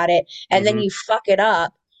about it and then you fuck it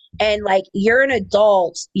up, and like you're an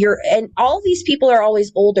adult, and all these people are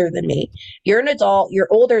always older than me. You're an adult, you're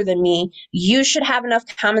older than me. You should have enough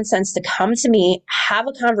common sense to come to me, have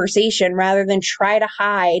a conversation rather than try to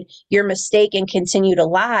hide your mistake and continue to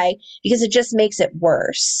lie, because it just makes it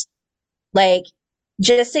worse. Like,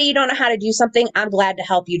 just say you don't know how to do something. I'm glad to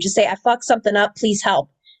help you. Just say, I fucked something up. Please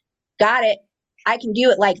help. Got it. I can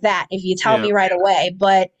do it like that if you tell me right away.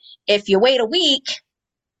 But if you wait a week,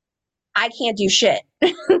 I can't do shit.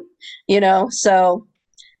 So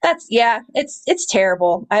it's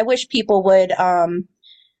terrible. I wish people would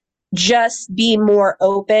just be more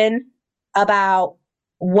open about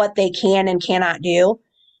what they can and cannot do,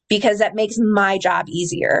 because that makes my job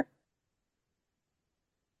easier.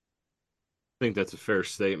 I think that's a fair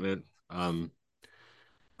statement.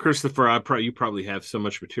 Christopher, you probably have so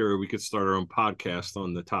much material we could start our own podcast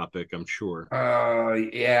on the topic, I'm sure.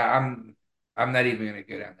 Yeah, I'm not even gonna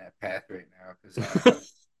go down that path right now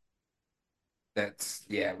because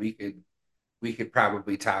we could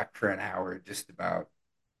probably talk for an hour just about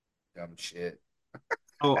dumb shit.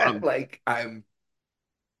 Oh, I'm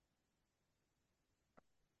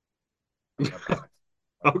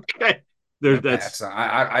okay.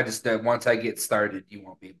 I just once I get started, you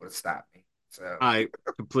won't be able to stop me. So I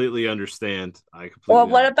completely understand. Well,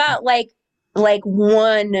 what about like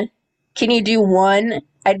one? Can you do one?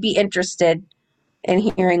 I'd be interested in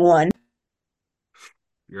hearing one.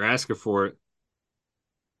 You're asking for it.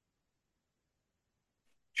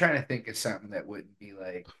 Trying to think of something that wouldn't be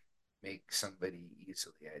like make somebody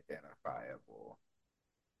easily identifiable.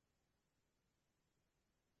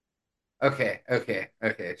 Okay.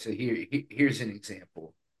 So here's an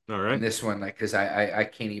example. All right. And this one, like, because I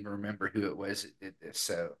can't even remember who it was that did this.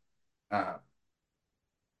 So,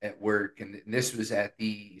 at work, and this was at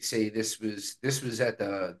this was at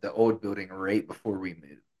the old building right before we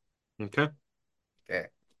moved. Okay. Okay,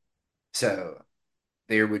 so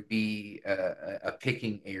there would be a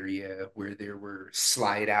picking area where there were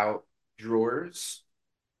slide out drawers,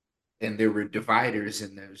 and there were dividers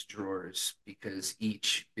in those drawers because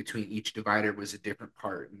between each divider was a different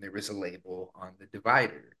part, and there was a label on the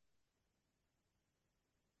divider.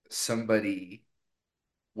 Somebody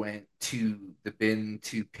went to the bin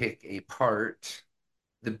to pick a part.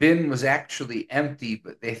 The bin was actually empty,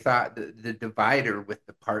 but they thought that the divider with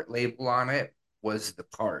the part label on it was the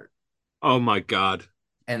part. Oh my God.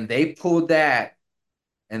 And they pulled that,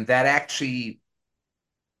 and that actually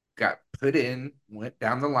got put in, went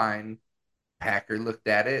down the line. Packer looked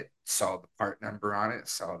at it, saw the part number on it,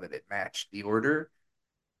 saw that it matched the order,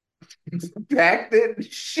 packed it,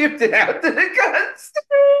 shipped it out to the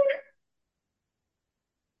customer.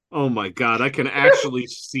 Oh my God. I can actually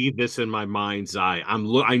see this in my mind's eye.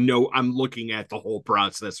 I know I'm looking at the whole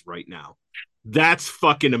process right now. That's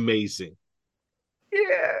fucking amazing.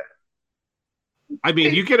 Yeah. I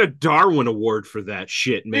mean, you get a Darwin Award for that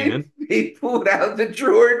shit, man. They pulled out the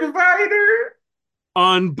drawer divider.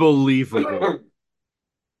 Unbelievable.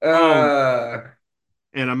 Um, uh,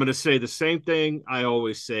 and I'm going to say the same thing I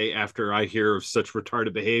always say after I hear of such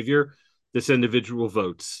retarded behavior. This individual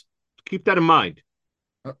votes. Keep that in mind.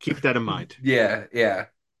 Keep that in mind. yeah, yeah.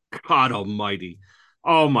 God almighty.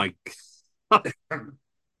 Oh my God.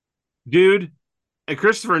 Dude, and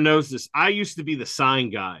Christopher knows this. I used to be the sign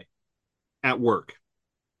guy at work.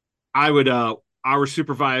 I would our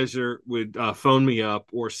supervisor would phone me up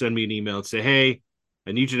or send me an email and say, "Hey,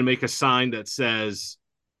 I need you to make a sign that says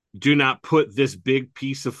do not put this big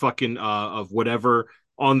piece of fucking of whatever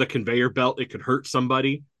on the conveyor belt. It could hurt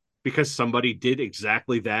somebody because somebody did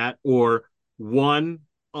exactly that." Or one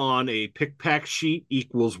on a pick pack sheet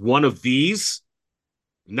equals one of these,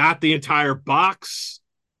 not the entire box.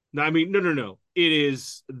 I mean, no. It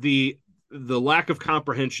is the lack of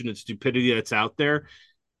comprehension and stupidity that's out there.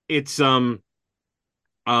 It's a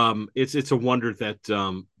wonder that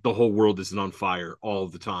the whole world isn't on fire all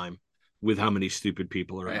the time with how many stupid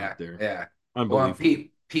people are Yeah, out there. yeah. Well, Unbelievable.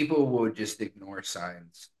 people will just ignore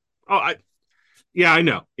signs. Oh, yeah, I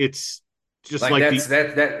know. It's just Like like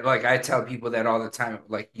that like I tell people that all the time.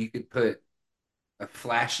 Like you could put a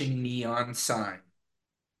flashing neon sign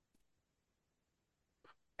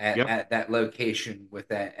yep. at that location with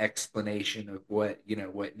that explanation of what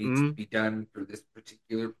needs to Mm, be done for this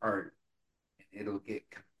particular part, and it'll get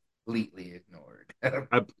completely ignored.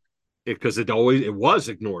 because it was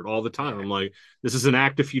ignored all the time. Yeah. I'm like, this is an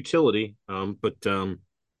act of futility. But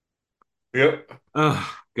Yep.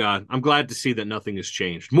 oh God, I'm glad to see that nothing has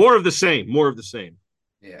changed. More of the same. More of the same.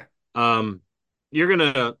 Yeah. Um, you're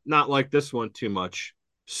gonna not like this one too much.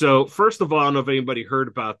 So, first of all, I don't know if anybody heard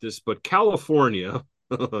about this, but California,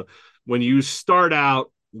 when you start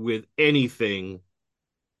out with anything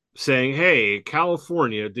saying, "Hey,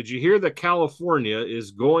 California, did you hear that California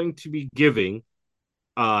is going to be giving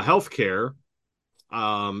health care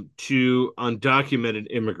to undocumented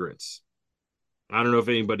immigrants?" I don't know if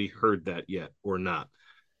anybody heard that yet or not.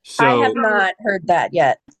 I have So, not heard that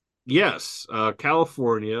yet. yes,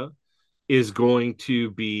 California is going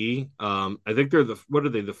to be I think they're what are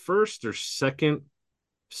they, the first or second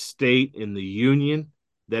state in the union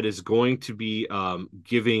that is going to be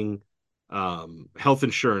giving health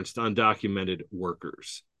insurance to undocumented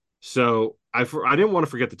workers. So I didn't want to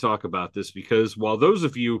forget to talk about this because while those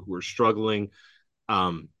of you who are struggling,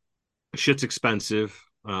 um, shit's expensive.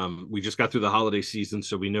 We just got through the holiday season,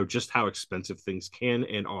 so we know just how expensive things can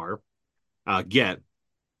and are get.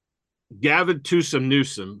 Gavin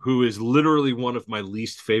Newsom, who is literally one of my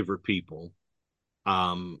least favorite people.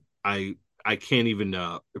 Um, I can't even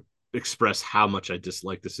express how much I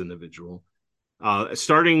dislike this individual.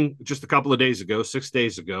 Starting just a couple of days ago, 6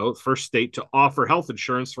 days ago, first state to offer health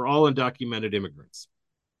insurance for all undocumented immigrants.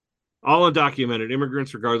 All undocumented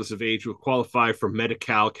immigrants, regardless of age, will qualify for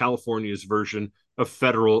Medi-Cal, California's version of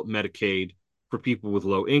federal Medicaid for people with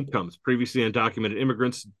low incomes. Previously, undocumented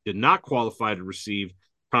immigrants did not qualify to receive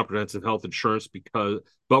comprehensive health insurance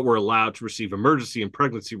but were allowed to receive emergency and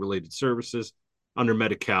pregnancy-related services under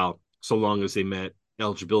Medi-Cal so long as they met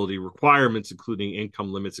eligibility requirements, including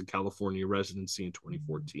income limits and California residency in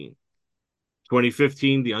 2014.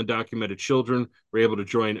 2015, the undocumented children were able to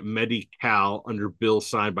join Medi-Cal under bill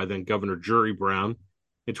signed by then Governor Jerry Brown.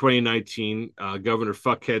 In 2019, Governor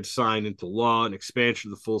Fuckhead signed into law an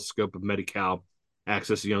expansion of the full scope of Medi-Cal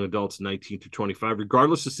access to young adults 19 to 25,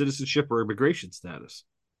 regardless of citizenship or immigration status.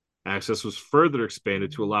 Access was further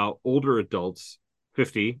expanded to allow older adults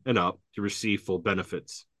 50 and up to receive full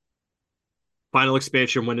benefits. Final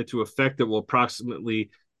expansion went into effect that will approximately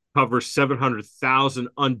cover 700,000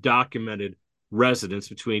 undocumented residents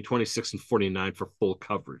between 26 and 49 for full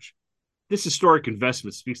coverage. This historic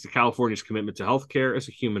investment speaks to California's commitment to health care as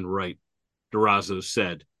a human right, Durazo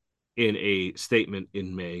said in a statement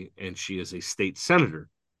in May, and she is a state senator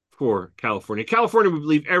for California. California, we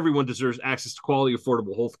believe everyone deserves access to quality,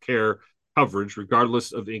 affordable health care coverage,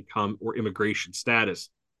 regardless of income or immigration status,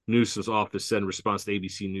 Newsom's office said in response to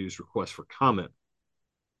ABC News' request for comment.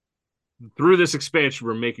 Through this expansion,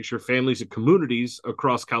 we're making sure families and communities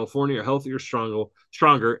across California are healthier,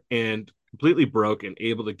 stronger, and completely broke and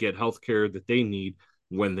able to get health care that they need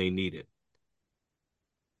when they need it.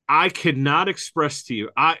 I cannot express to you,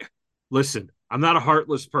 listen, I'm not a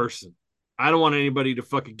heartless person. I don't want anybody to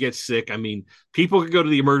fucking get sick. I mean, people can go to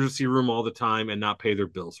the emergency room all the time and not pay their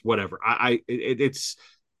bills, whatever.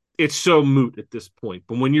 It's so moot at this point.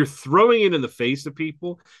 But when you're throwing it in the face of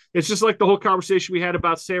people, it's just like the whole conversation we had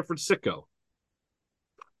about San Francisco.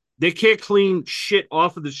 They can't clean shit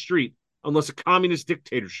off of the street unless a communist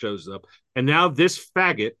dictator shows up. And now this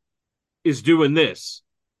faggot is doing this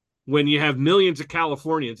when you have millions of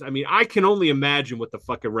Californians. I mean, I can only imagine what the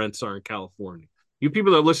fucking rents are in California. You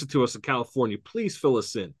people that listen to us in California, please fill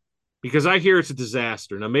us in, because I hear it's a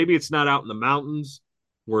disaster. Now, maybe it's not out in the mountains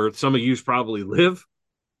where some of you probably live,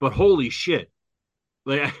 but holy shit.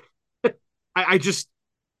 Like, I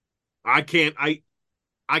can't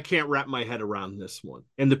wrap my head around this one.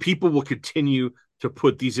 And the people will continue to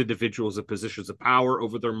put these individuals in positions of power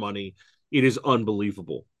over their money. It is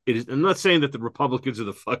unbelievable. It is. I'm not saying that the Republicans are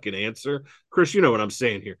the fucking answer. Chris, you know what I'm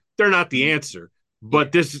saying here. They're not the answer.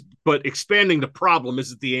 But expanding the problem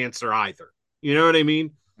isn't the answer either. You know what I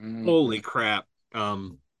mean? Mm-hmm. Holy crap.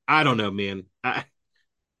 I don't know, man.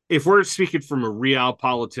 If we're speaking from a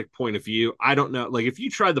realpolitik point of view, I don't know. Like, if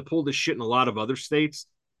you tried to pull this shit in a lot of other states,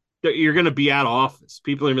 you're going to be out of office.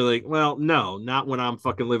 People are going to be like, well, no, not when I'm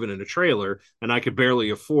fucking living in a trailer and I could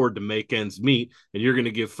barely afford to make ends meet. And you're going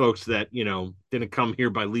to give folks that, you know, didn't come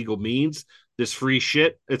here by legal means this free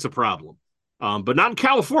shit. It's a problem. But not in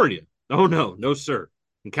California. Oh, no, sir.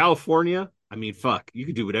 In California, I mean, fuck, you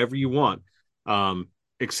can do whatever you want,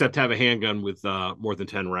 except have a handgun with more than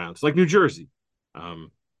 10 rounds, like New Jersey.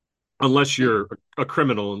 Unless you're a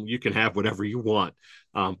criminal and you can have whatever you want.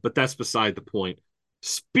 But that's beside the point.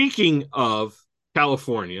 Speaking of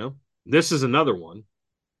California, this is another one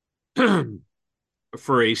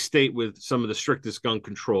for a state with some of the strictest gun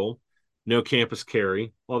control, no campus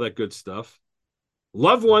carry, all that good stuff.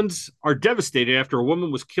 Loved ones are devastated after a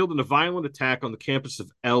woman was killed in a violent attack on the campus of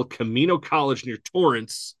El Camino College near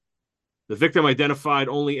Torrance. The victim, identified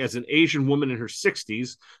only as an Asian woman in her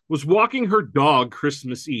 60s, was walking her dog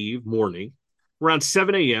Christmas Eve morning around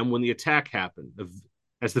 7 a.m. when the attack happened.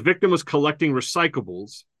 As the victim was collecting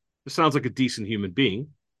recyclables, this sounds like a decent human being,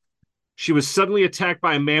 she was suddenly attacked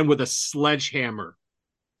by a man with a sledgehammer.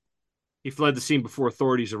 He fled the scene before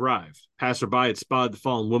authorities arrived. Passerby had spotted the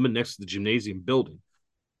fallen woman next to the gymnasium building.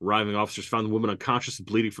 Arriving officers found the woman unconscious and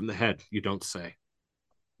bleeding from the head. You don't say.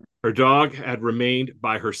 Her dog had remained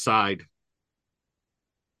by her side.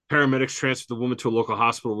 Paramedics transferred the woman to a local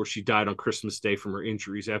hospital where she died on Christmas Day from her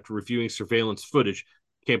injuries. After reviewing surveillance footage,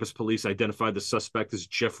 campus police identified the suspect as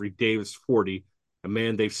Jeffrey Davis, 40, a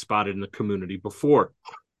man they've spotted in the community before.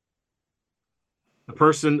 The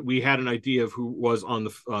person we had an idea of who was on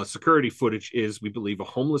the security footage is, we believe, a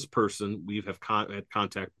homeless person we have had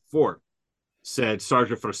contact before, said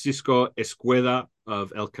Sergeant Francisco Escueda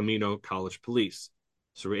of El Camino College Police.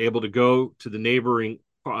 So we're able to go to the neighboring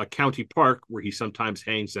county park where he sometimes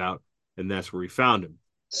hangs out, and that's where we found him.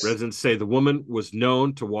 Residents say the woman was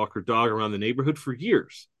known to walk her dog around the neighborhood for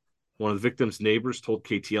years. One of the victim's neighbors told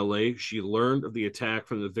KTLA she learned of the attack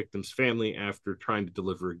from the victim's family after trying to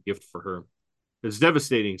deliver a gift for her. It's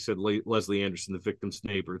devastating, said Leslie Anderson, the victim's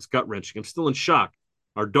neighbor. It's gut-wrenching. I'm still in shock.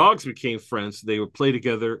 Our dogs became friends. So they would play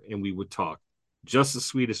together and we would talk. Just the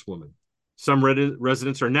sweetest woman. Some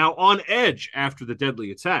residents are now on edge after the deadly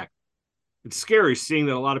attack. It's scary seeing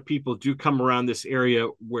that a lot of people do come around this area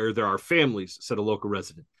where there are families, said a local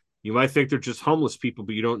resident. You might think they're just homeless people,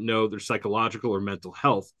 but you don't know their psychological or mental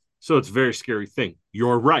health. So it's a very scary thing.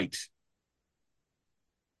 You're right.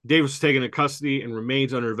 Davis was taken into custody and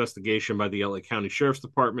remains under investigation by the LA County Sheriff's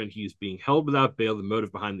Department. He is being held without bail. The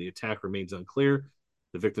motive behind the attack remains unclear.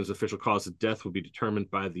 The victim's official cause of death will be determined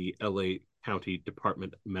by the LA County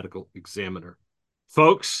Department Medical Examiner.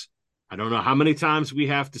 Folks, I don't know how many times we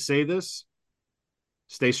have to say this.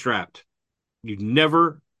 Stay strapped. You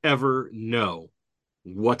never, ever know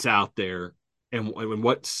what's out there and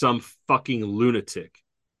what some fucking lunatic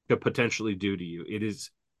could potentially do to you.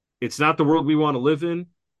 It's not the world we want to live in,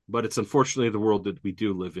 but it's unfortunately the world that we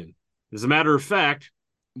do live in. As a matter of fact,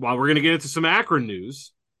 while we're going to get into some Akron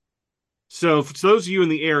news, so for those of you in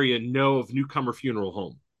the area know of Newcomer Funeral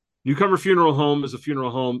Home. Newcomer Funeral Home is a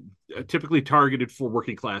funeral home typically targeted for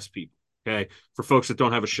working class people, okay, for folks that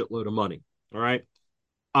don't have a shitload of money, all right?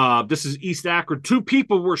 This is East Akron. 2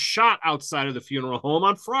 people were shot outside of the funeral home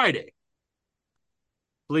on Friday.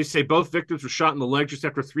 Police say both victims were shot in the leg just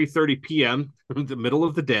after 3:30 p.m., in the middle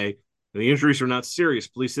of the day. And the injuries are not serious.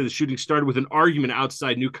 Police say the shooting started with an argument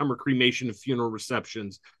outside Newcomer Cremation and Funeral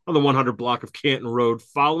Receptions on the 100 block of Canton Road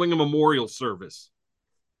following a memorial service.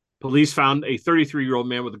 Police found a 33-year-old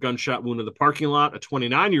man with a gunshot wound in the parking lot. A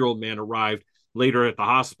 29-year-old man arrived later at the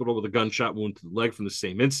hospital with a gunshot wound to the leg from the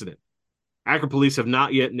same incident. Akron police have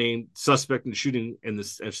not yet named suspect in the shooting and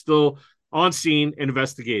are still on scene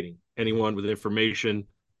investigating. Anyone with information,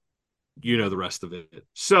 you know the rest of it.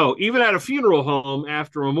 So even at a funeral home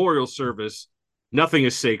after a memorial service, nothing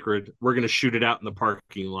is sacred. We're going to shoot it out in the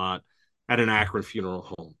parking lot at an Akron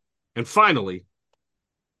funeral home. And finally,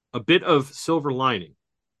 a bit of silver lining,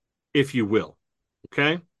 if you will.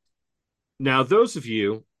 Okay? Now, those of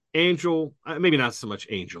you, Angel, maybe not so much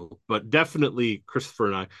Angel, but definitely Christopher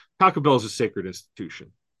and I, Taco Bell is a sacred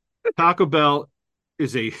institution. Taco Bell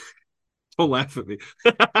is a, don't laugh at me.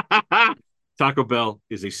 Taco Bell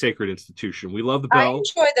is a sacred institution. We love the I Bell.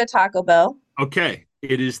 enjoy the Taco Bell. Okay.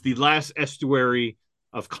 It is the last estuary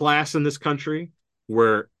of class in this country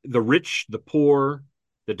where the rich, the poor,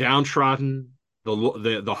 the downtrodden,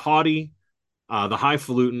 the haughty, the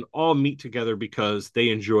highfalutin all meet together because they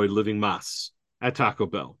enjoy living mas at Taco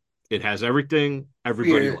Bell. It has everything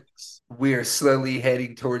everybody likes. We are slowly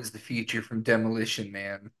heading towards the future from Demolition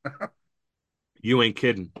Man. You ain't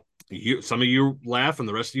kidding. Some of you laugh, and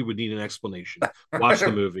the rest of you would need an explanation. Watch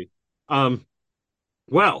the movie.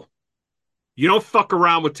 Well, you don't fuck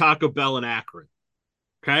around with Taco Bell in Akron,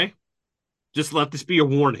 okay? Just let this be a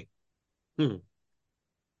warning.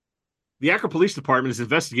 The Akron Police Department is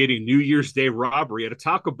investigating New Year's Day robbery at a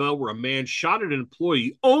Taco Bell where a man shot at an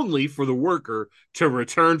employee only for the worker to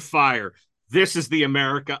return fire. This is the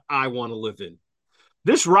America I want to live in.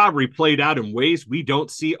 This robbery played out in ways we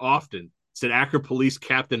don't see often, said Akron Police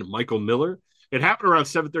Captain Michael Miller. It happened around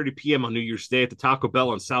 7:30 p.m. on New Year's Day at the Taco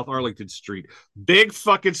Bell on South Arlington Street. Big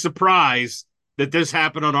fucking surprise that this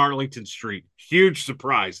happened on Arlington Street. Huge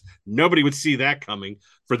surprise. Nobody would see that coming.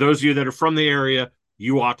 For those of you that are from the area,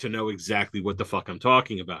 you ought to know exactly what the fuck I'm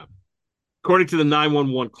talking about. According to the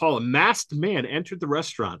 911 call, a masked man entered the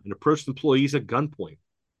restaurant and approached employees at gunpoint.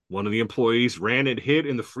 One of the employees ran and hid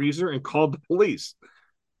in the freezer and called the police.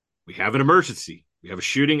 We have an emergency. We have a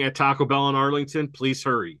shooting at Taco Bell in Arlington. Please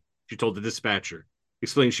hurry, she told the dispatcher,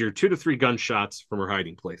 explaining she heard 2 to 3 gunshots from her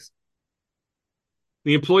hiding place.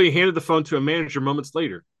 The employee handed the phone to a manager moments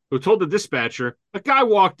later, who told the dispatcher, a guy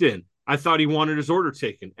walked in. I thought he wanted his order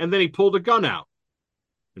taken, and then he pulled a gun out.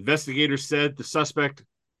 Investigators said the suspect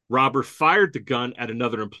robber fired the gun at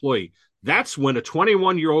another employee. That's when a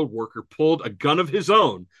 21-year-old worker pulled a gun of his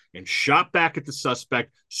own and shot back at the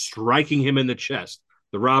suspect, striking him in the chest.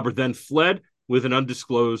 The robber then fled with an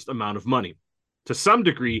undisclosed amount of money. To some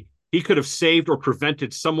degree, he could have saved or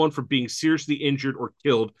prevented someone from being seriously injured or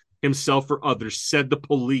killed, himself or others, said the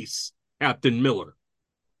police, Captain Miller.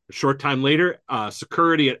 A short time later,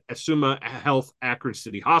 security at Asuma Health Akron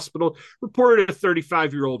City Hospital reported a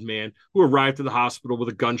 35-year-old man who arrived at the hospital with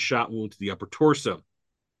a gunshot wound to the upper torso.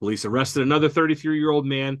 Police arrested another 33-year-old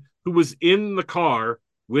man who was in the car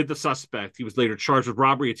with the suspect. He was later charged with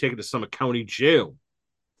robbery and taken to Summit County Jail.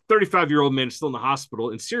 The 35-year-old man is still in the hospital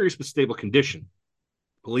in serious but stable condition.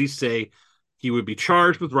 Police say he would be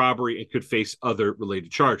charged with robbery and could face other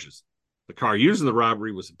related charges. The car used in the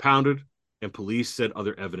robbery was impounded, and police said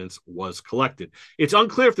other evidence was collected. It's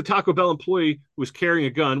unclear if the Taco Bell employee who was carrying a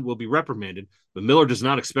gun will be reprimanded, but Miller does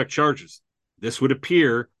not expect charges. This would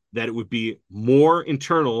appear that it would be more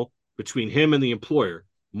internal between him and the employer,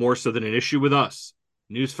 more so than an issue with us.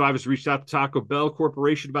 News 5 has reached out to Taco Bell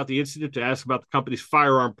Corporation about the incident to ask about the company's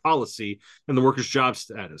firearm policy and the workers' job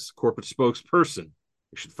status. Corporate spokesperson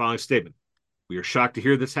issued the following statement. We are shocked to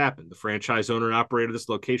hear this happen. The franchise owner and operator of this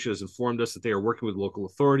location has informed us that they are working with local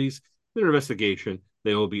authorities. In their investigation,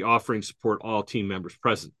 they will be offering support all team members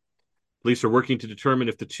present. Police are working to determine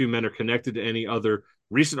if the 2 men are connected to any other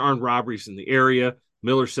recent armed robberies in the area.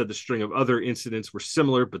 Miller said the string of other incidents were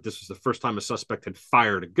similar, but this was the first time a suspect had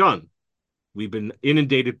fired a gun. We've been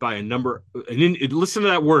inundated by a number, listen to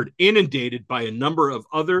that word, inundated by a number of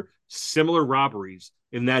other similar robberies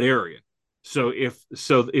in that area. So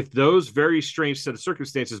if those very strange set of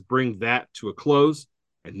circumstances bring that to a close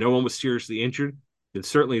and no one was seriously injured, then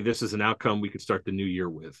certainly this is an outcome we could start the new year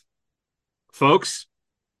with. Folks,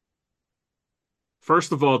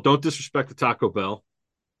 first of all, don't disrespect the Taco Bell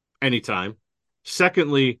anytime.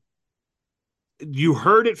 Secondly, you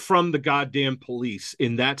heard it from the goddamn police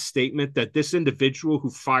in that statement that this individual who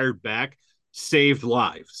fired back saved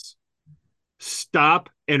lives. Stop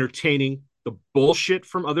entertaining the bullshit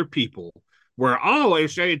from other people where, oh, I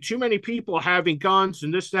say too many people having guns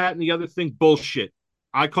and this, that, and the other thing. Bullshit.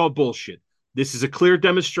 I call bullshit. This is a clear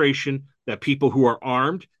demonstration that people who are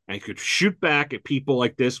armed and could shoot back at people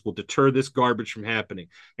like this will deter this garbage from happening.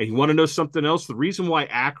 And you want to know something else? The reason why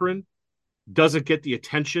Akron doesn't get the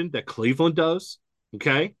attention that Cleveland does,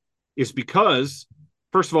 okay, is because,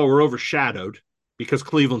 first of all, we're overshadowed because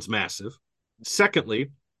Cleveland's massive.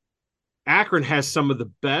 Secondly, Akron has some of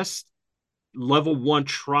the best level 1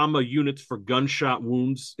 trauma units for gunshot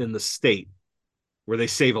wounds in the state, where they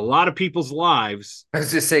save a lot of people's lives. I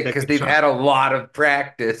was just saying, because they've had a lot of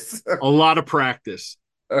practice. A lot of practice.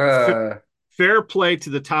 Fair play to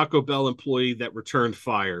the Taco Bell employee that returned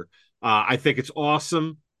fire. I think it's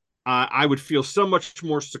awesome. I would feel so much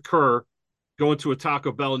more secure going to a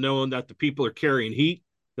Taco Bell knowing that the people are carrying heat,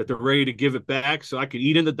 that they're ready to give it back, so I could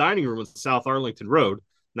eat in the dining room on South Arlington Road.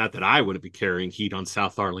 Not that I wouldn't be carrying heat on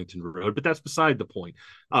South Arlington Road, but that's beside the point.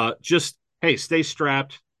 Just, hey, stay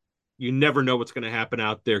strapped. You never know what's going to happen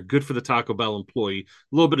out there. Good for the Taco Bell employee.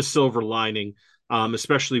 A little bit of silver lining,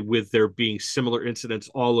 especially with there being similar incidents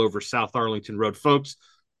all over South Arlington Road. Folks,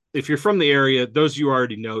 if you're from the area, those you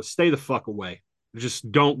already know, stay the fuck away.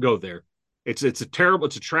 Just don't go there. It's a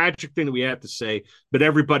tragic thing that we have to say, but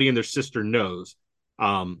everybody and their sister knows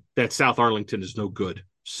that South Arlington is no good.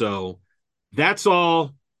 So that's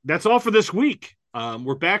all for this week.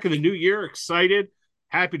 We're back in the new year, excited,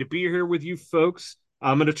 happy to be here with you folks.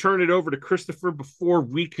 I'm going to turn it over to Christopher before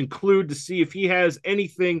we conclude to see if he has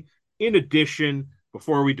anything in addition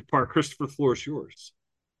before we depart. Christopher, the floor is yours.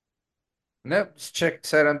 Nope, just check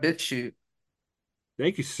this out on BitChute.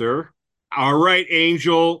 Thank you, sir. All right,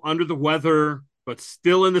 Angel, under the weather, but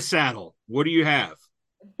still in the saddle. What do you have?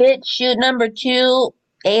 BitChute number 2,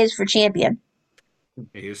 A is for champion.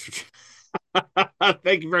 A is for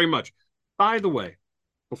Thank you very much. By the way,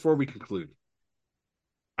 before we conclude,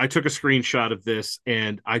 I took a screenshot of this,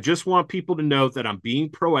 and I just want people to know that I'm being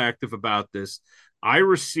proactive about this. I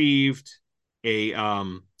received a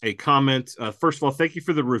comment. First of all, thank you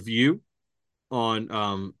for the review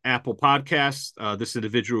on Apple Podcasts. This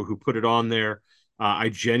individual who put it on there, I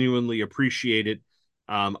genuinely appreciate it.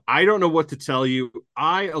 I don't know what to tell you.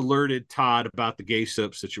 I alerted Todd about the gay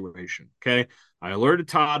soap situation. Okay. I alerted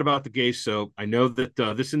Todd about the gay soap. I know that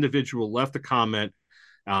this individual left a comment.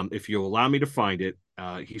 If you'll allow me to find it,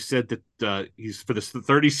 he said that he's for the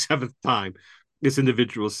 37th time. This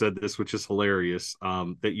individual said this, which is hilarious,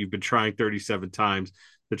 that you've been trying 37 times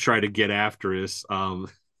to try to get after us.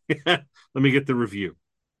 Let me get the review.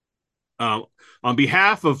 On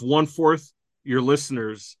behalf of 1/4 your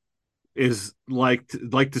listeners, is like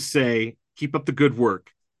to say, keep up the good work.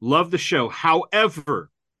 Love the show. However,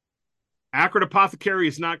 Akron Apothecary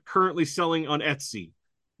is not currently selling on Etsy,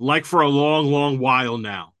 like for a long, long while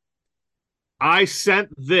now. I sent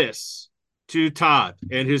this to Todd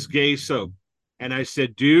and his gay soap, and I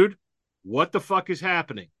said, dude, what the fuck is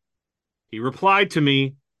happening? He replied to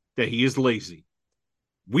me that he is lazy.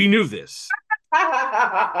 We knew this.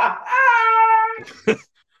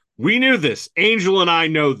 We knew this. Angel and I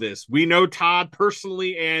know this. We know Todd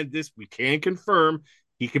personally, and this we can confirm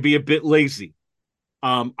he could be a bit lazy.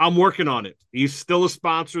 I'm working on it. He's still a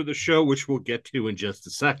sponsor of the show, which we'll get to in just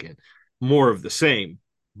a second. More of the same.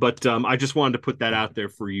 But I just wanted to put that out there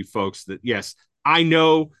for you folks that, yes, I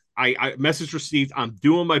know. I message received. I'm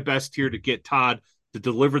doing my best here to get Todd to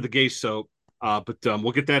deliver the gay soap. But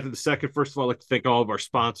we'll get that in a second. First of all, I'd like to thank all of our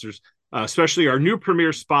sponsors, especially our new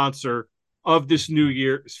premier sponsor of this new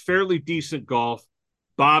year is Fairly Decent Golf.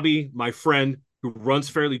 Bobby, my friend who runs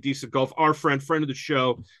Fairly Decent Golf, our friend of the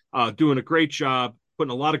show, doing a great job,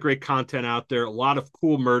 putting a lot of great content out there, a lot of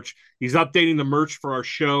cool merch. He's updating the merch for our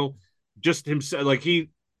show. Just himself, like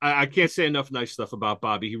I can't say enough nice stuff about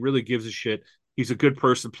Bobby. He really gives a shit. He's a good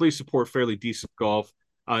person. Please support Fairly Decent Golf.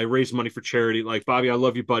 I raise money for charity. Like, Bobby, I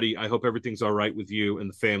love you, buddy. I hope everything's all right with you and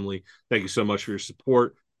the family. Thank you so much for your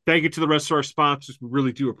support. Thank you to the rest of our sponsors. We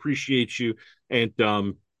really do appreciate you. And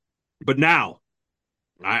but now,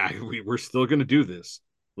 we're still going to do this.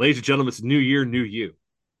 Ladies and gentlemen, it's new year, new you,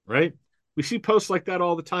 right? We see posts like that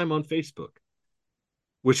all the time on Facebook,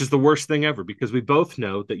 which is the worst thing ever because we both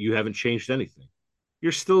know that you haven't changed anything.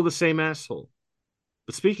 You're still the same asshole.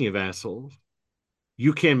 But speaking of assholes,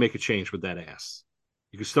 you can make a change with that ass.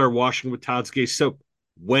 You can start washing with Todd's Gay soap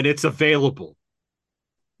when it's available.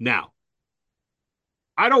 Now,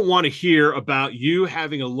 I don't want to hear about you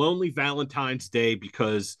having a lonely Valentine's Day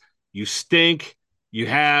because you stink. You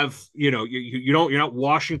have, you don't, you're not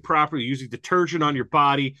washing properly, using detergent on your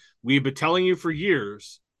body. We've been telling you for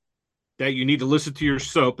years that you need to listen to your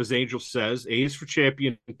soap, as Angel says. A is for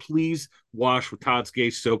champion. Please wash with Todd's Gay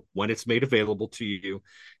soap when it's made available to you.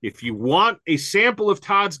 If you want a sample of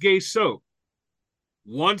Todd's Gay soap,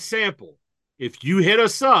 one sample, if you hit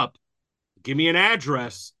us up, give me an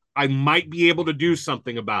address, I might be able to do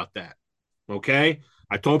something about that. Okay.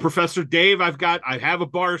 I told Professor Dave I have a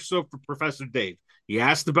bar of soap for Professor Dave. He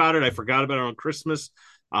asked about it. I forgot about it on Christmas.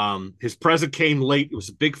 His present came late. It was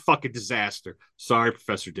a big fucking disaster. Sorry,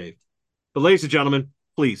 Professor Dave. But ladies and gentlemen,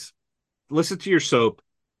 please listen to your soap.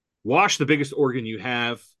 Wash the biggest organ you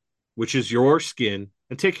have, which is your skin,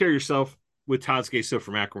 and take care of yourself with Todd's Gay Soap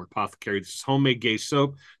from Akron Apothecary. This is homemade gay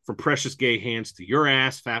soap from precious gay hands to your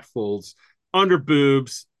ass, fat folds, under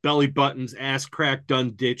boobs, belly buttons, ass crack,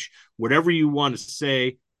 done ditch, whatever you want to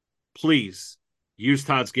say. Please use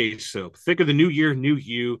Todd's Gay Soap. Think of the new year, new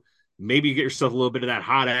you. Maybe you get yourself a little bit of that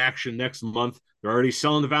hot action next month. They're already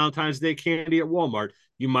selling the Valentine's Day candy at Walmart.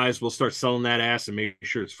 You might as well start selling that ass and make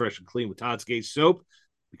sure it's fresh and clean with Todd's Gay Soap,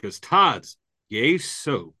 because Todd's Gay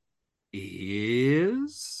Soap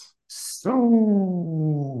is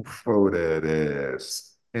so for that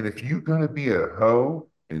ass. And if you're gonna be a hoe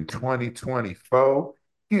in 2024,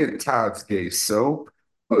 get Todd's Gay soap,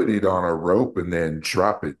 put it on a rope, and then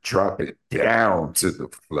drop it down to the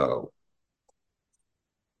flow.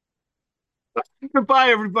 Goodbye,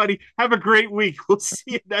 everybody. Have a great week. We'll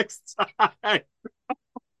see you next time.